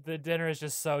 The dinner is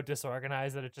just so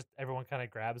disorganized that it just everyone kind of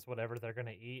grabs whatever they're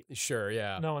gonna eat. Sure,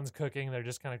 yeah. No one's cooking; they're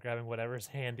just kind of grabbing whatever's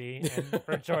handy. And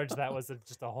for George, that was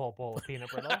just a whole bowl of peanut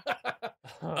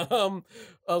brittle.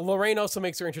 Lorraine also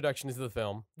makes her introduction into the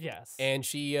film. Yes, and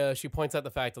she points out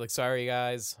the fact that, like, sorry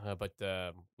guys, but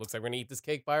looks like we're gonna eat this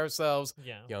cake by ourselves.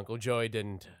 Yeah, Your Uncle Joey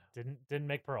didn't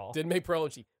make parole. Didn't make parole.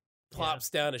 She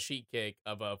plops down a sheet cake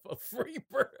of a free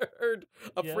bird,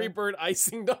 free bird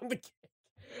icing on the cake.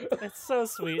 It's so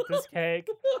sweet, this cake.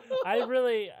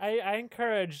 I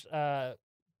encourage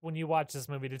when you watch this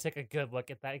movie to take a good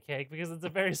look at that cake, because it's a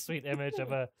very sweet image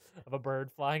of a bird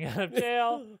flying out of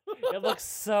jail. It looks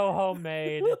so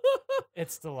homemade.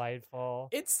 It's delightful.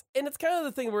 It's kind of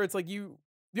the thing where it's like you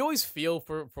always feel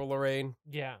for Lorraine.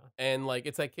 Yeah. And like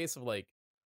it's that case of like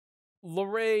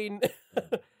Lorraine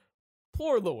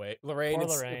Poor Lorraine.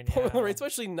 Poor Lorraine,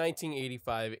 especially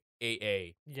 1985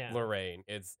 AA. Yeah. Lorraine.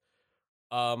 It's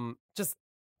just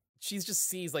she just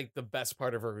sees like the best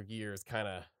part of her years kind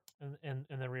of in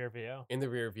the rear view. In the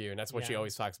rear view, and that's what she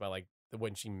always talks about, like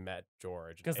when she met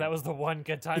George, because that was the one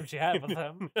good time she had with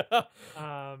him.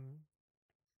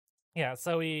 Yeah,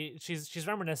 so she's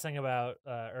reminiscing about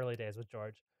early days with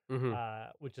George,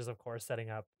 which is of course setting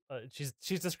up.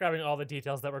 She's describing all the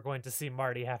details that we're going to see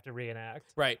Marty have to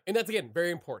reenact. Right, and that's again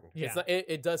very important. Yeah. It's not,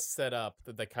 it does set up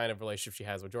the kind of relationship she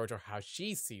has with George, or how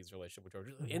she sees the relationship with George.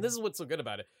 Mm-hmm. And this is what's so good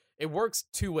about it. It works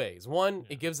two ways. One,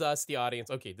 it gives us, the audience,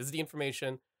 okay, this is the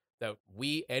information that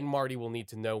we and Marty will need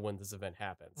to know when this event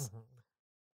happens. Mm-hmm.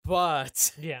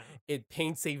 But it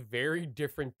paints a very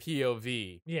different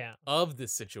POV of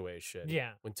this situation.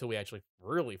 Yeah. Until we actually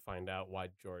really find out why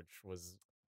George was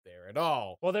there at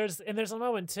all. Well, there's a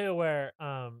moment too where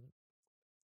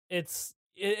it's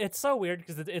so weird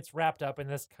because it's wrapped up in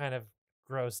this kind of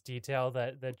gross detail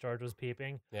that George was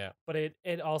peeping. Yeah. But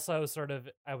it also sort of,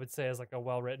 I would say, is like a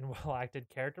well-written, well-acted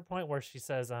character point where she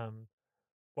says,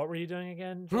 what were you doing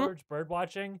again, George? Bird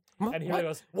watching? And he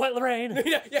goes, "What, Lorraine?"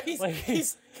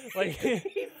 He's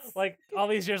like all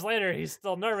these years later, he's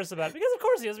still nervous about it, because of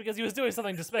course he is, because he was doing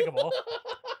something despicable.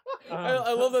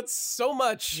 I love that so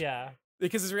much. Yeah.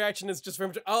 Because his reaction is just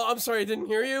from, "Oh, I'm sorry, I didn't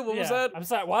hear you. What was that?" I'm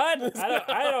sorry, what?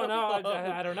 I don't know.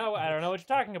 I don't know what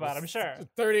you're talking about. I'm sure.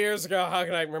 30 years ago, how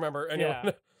can I remember? Anyway.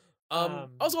 Yeah. I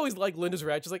was always like Linda's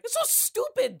reaction. She's like, "It's so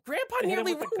stupid. Grandpa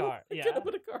nearly hit him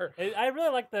with a car." I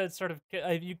really like the sort of,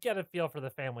 you get a feel for the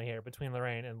family here between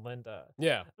Lorraine and Linda.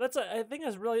 Yeah. That's I think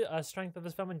is really a strength of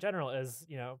this film in general, is,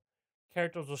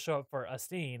 characters will show up for a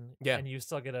scene, and you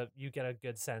still get a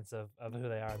good sense of who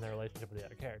they are and their relationship with the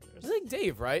other characters. It's like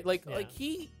Dave, right? Like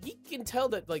he can tell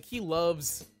that like he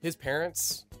loves his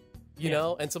parents. You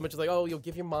know, and so much is like, "Oh, you'll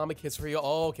give your mom a kiss for you."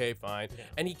 Oh, okay, fine. Yeah.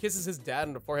 And he kisses his dad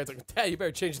on the forehead. It's like, "Dad, you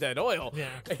better change that oil." Yeah,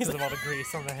 because of all the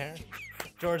grease on the hair.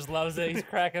 George loves it. He's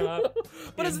cracking up.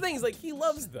 But it's the thing is, like, he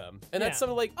loves them, and that's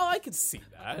something like, "Oh, I could see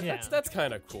that. Yeah. That's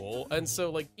kind of cool." And so,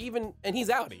 like, and he's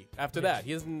outie after that.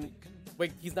 He isn't.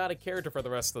 Like, he's not a character for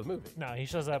the rest of the movie. No, he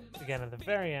shows up again at the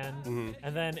very end,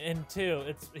 and then in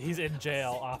 2, he's in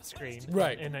jail off screen,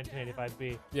 right? In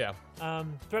 1985B. Yeah.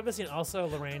 Throughout the scene, also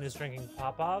Lorraine is drinking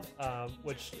Popov,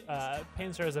 which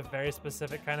paints her as a very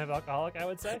specific kind of alcoholic, I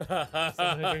would say.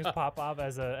 Someone who drinks Popov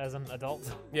as an adult.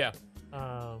 Yeah.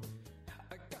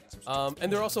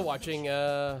 And they're also watching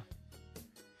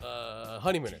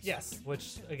Honeymooners. Yes,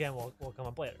 which again will come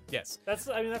up later. Yes. That's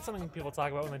something people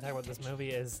talk about when they talk about this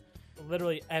movie is.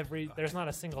 Literally there's not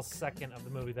a single second of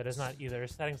the movie that is not either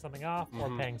setting something off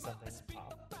or paying something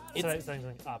off. Setting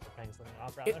something up or paying something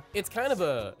off, rather. It's kind of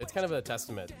a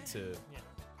testament to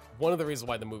one of the reasons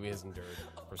why the movie has endured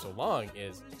for so long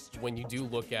is when you do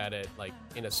look at it like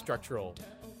in a structural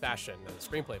fashion, in a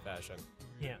screenplay fashion,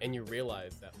 and you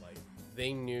realize that like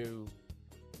they knew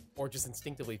or just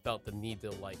instinctively felt the need to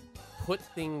like put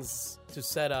things to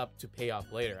set up to pay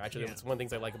off later. Actually, it's one of the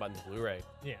things I like about the Blu-ray.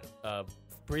 Yeah.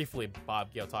 Briefly,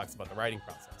 Bob Gale talks about the writing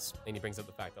process, and he brings up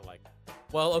the fact that, like,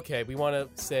 well, okay, we want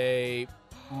to say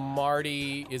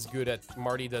Marty does a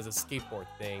skateboard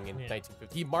thing in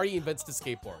 1950. Marty invents the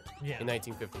skateboard in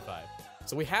 1955.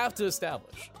 So we have to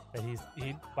establish that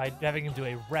he by having him do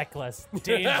a reckless,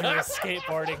 dangerous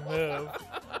skateboarding move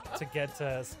to get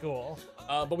to school.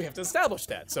 But we have to establish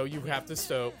that. So you have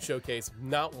to showcase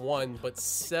not one, but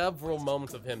several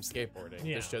moments of him skateboarding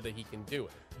to show that he can do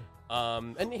it.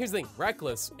 And here's the thing,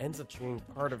 Reckless ends up being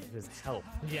part of his help.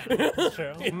 Yeah, that's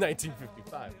true. In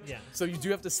 1955. Yeah. So you do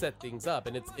have to set things up,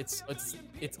 and it's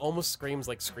almost screams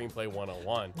like Screenplay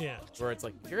 101. Yeah. Where it's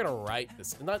like, if you're gonna write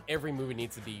this, not every movie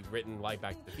needs to be written like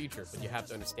Back to the Future, but you have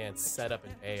to understand setup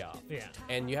and payoff. Yeah.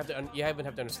 And you even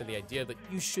have to understand the idea that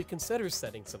you should consider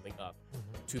setting something up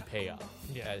to pay off.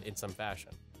 Yeah. In some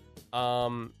fashion.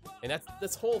 And that's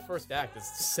this whole first act is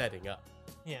setting up.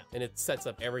 Yeah. And it sets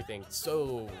up everything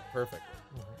so perfectly.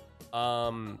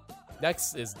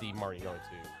 Next is the Marty going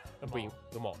to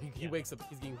the mall. He wakes up.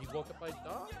 He's woke up by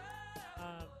dog.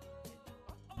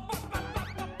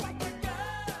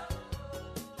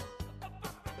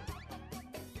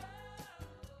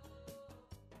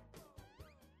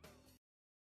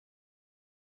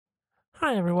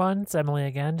 Hi everyone, it's Emily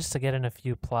again, just to get in a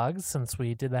few plugs since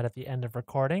we did that at the end of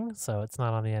recording, so it's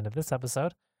not on the end of this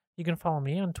episode. You can follow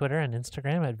me on Twitter and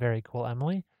Instagram at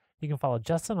VeryCoolEmily. You can follow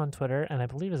Justin on Twitter, and I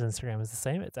believe his Instagram is the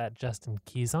same. It's at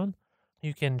JustinKeyson.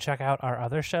 You can check out our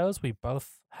other shows. We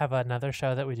both have another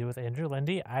show that we do with Andrew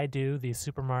Lindy. I do the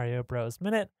Super Mario Bros.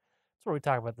 Minute. It's where we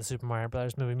talk about the Super Mario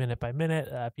Bros. Movie minute by minute.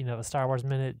 If you know the Star Wars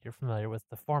Minute, you're familiar with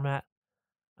the format.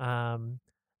 And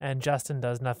Justin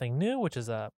does Nothing New, which is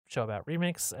a show about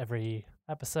remakes. Every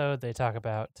episode, they talk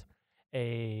about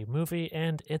a movie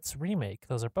and its remake.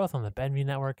 Those are both on the Benview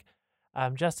Network.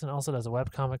 Justin also does a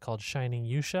webcomic called Shining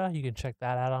Yusha. You can check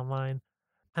that out online.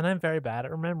 And I'm very bad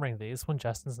at remembering these when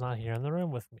Justin's not here in the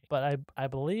room with me. But I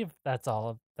believe that's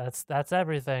all. That's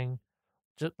everything.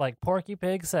 Just like Porky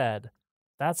Pig said,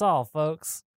 that's all,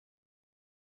 folks.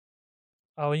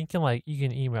 Oh, you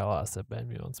can email us at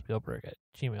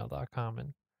benviewandspielberg@gmail.com,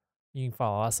 and you can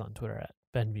follow us on Twitter at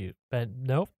Benview.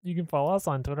 You can follow us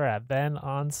on Twitter at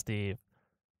BenOnSteve.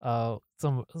 Oh,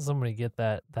 somebody get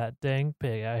that dang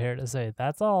pig out here to say,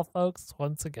 that's all, folks.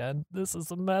 Once again, this is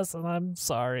a mess, and I'm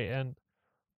sorry, and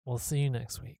we'll see you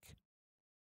next week.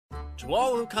 To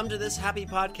all who come to this happy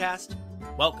podcast,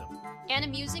 welcome.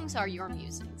 Animusings are your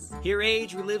musings. Here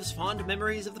age relives fond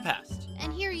memories of the past.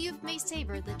 And here youth may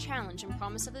savor the challenge and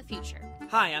promise of the future.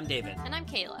 Hi, I'm David. And I'm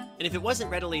Kayla. And if it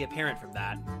wasn't readily apparent from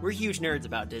that, we're huge nerds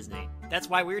about Disney. That's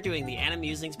why we're doing the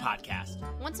Animusings podcast.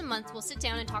 Once a month, we'll sit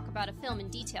down and talk about a film in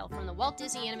detail from the Walt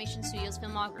Disney Animation Studios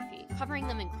filmography, covering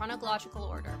them in chronological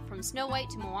order, from Snow White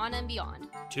to Moana and beyond.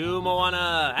 To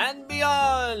Moana and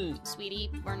beyond!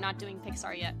 Sweetie, we're not doing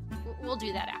Pixar yet. We'll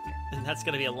do that after. And that's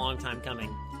gonna be a long time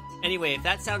coming. Anyway, if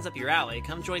that sounds up your alley,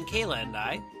 come join Kayla and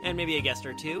I, and maybe a guest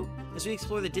or two, as we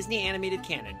explore the Disney animated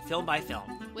canon, film by film.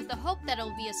 With the hope that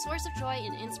it'll be a source of joy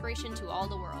and inspiration to all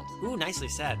the world. Ooh, nicely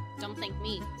said. Don't thank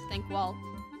me, thank Walt.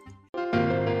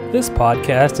 This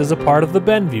podcast is a part of the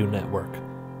Benview Network.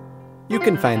 You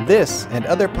can find this and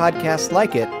other podcasts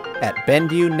like it at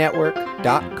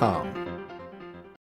BenviewNetwork.com.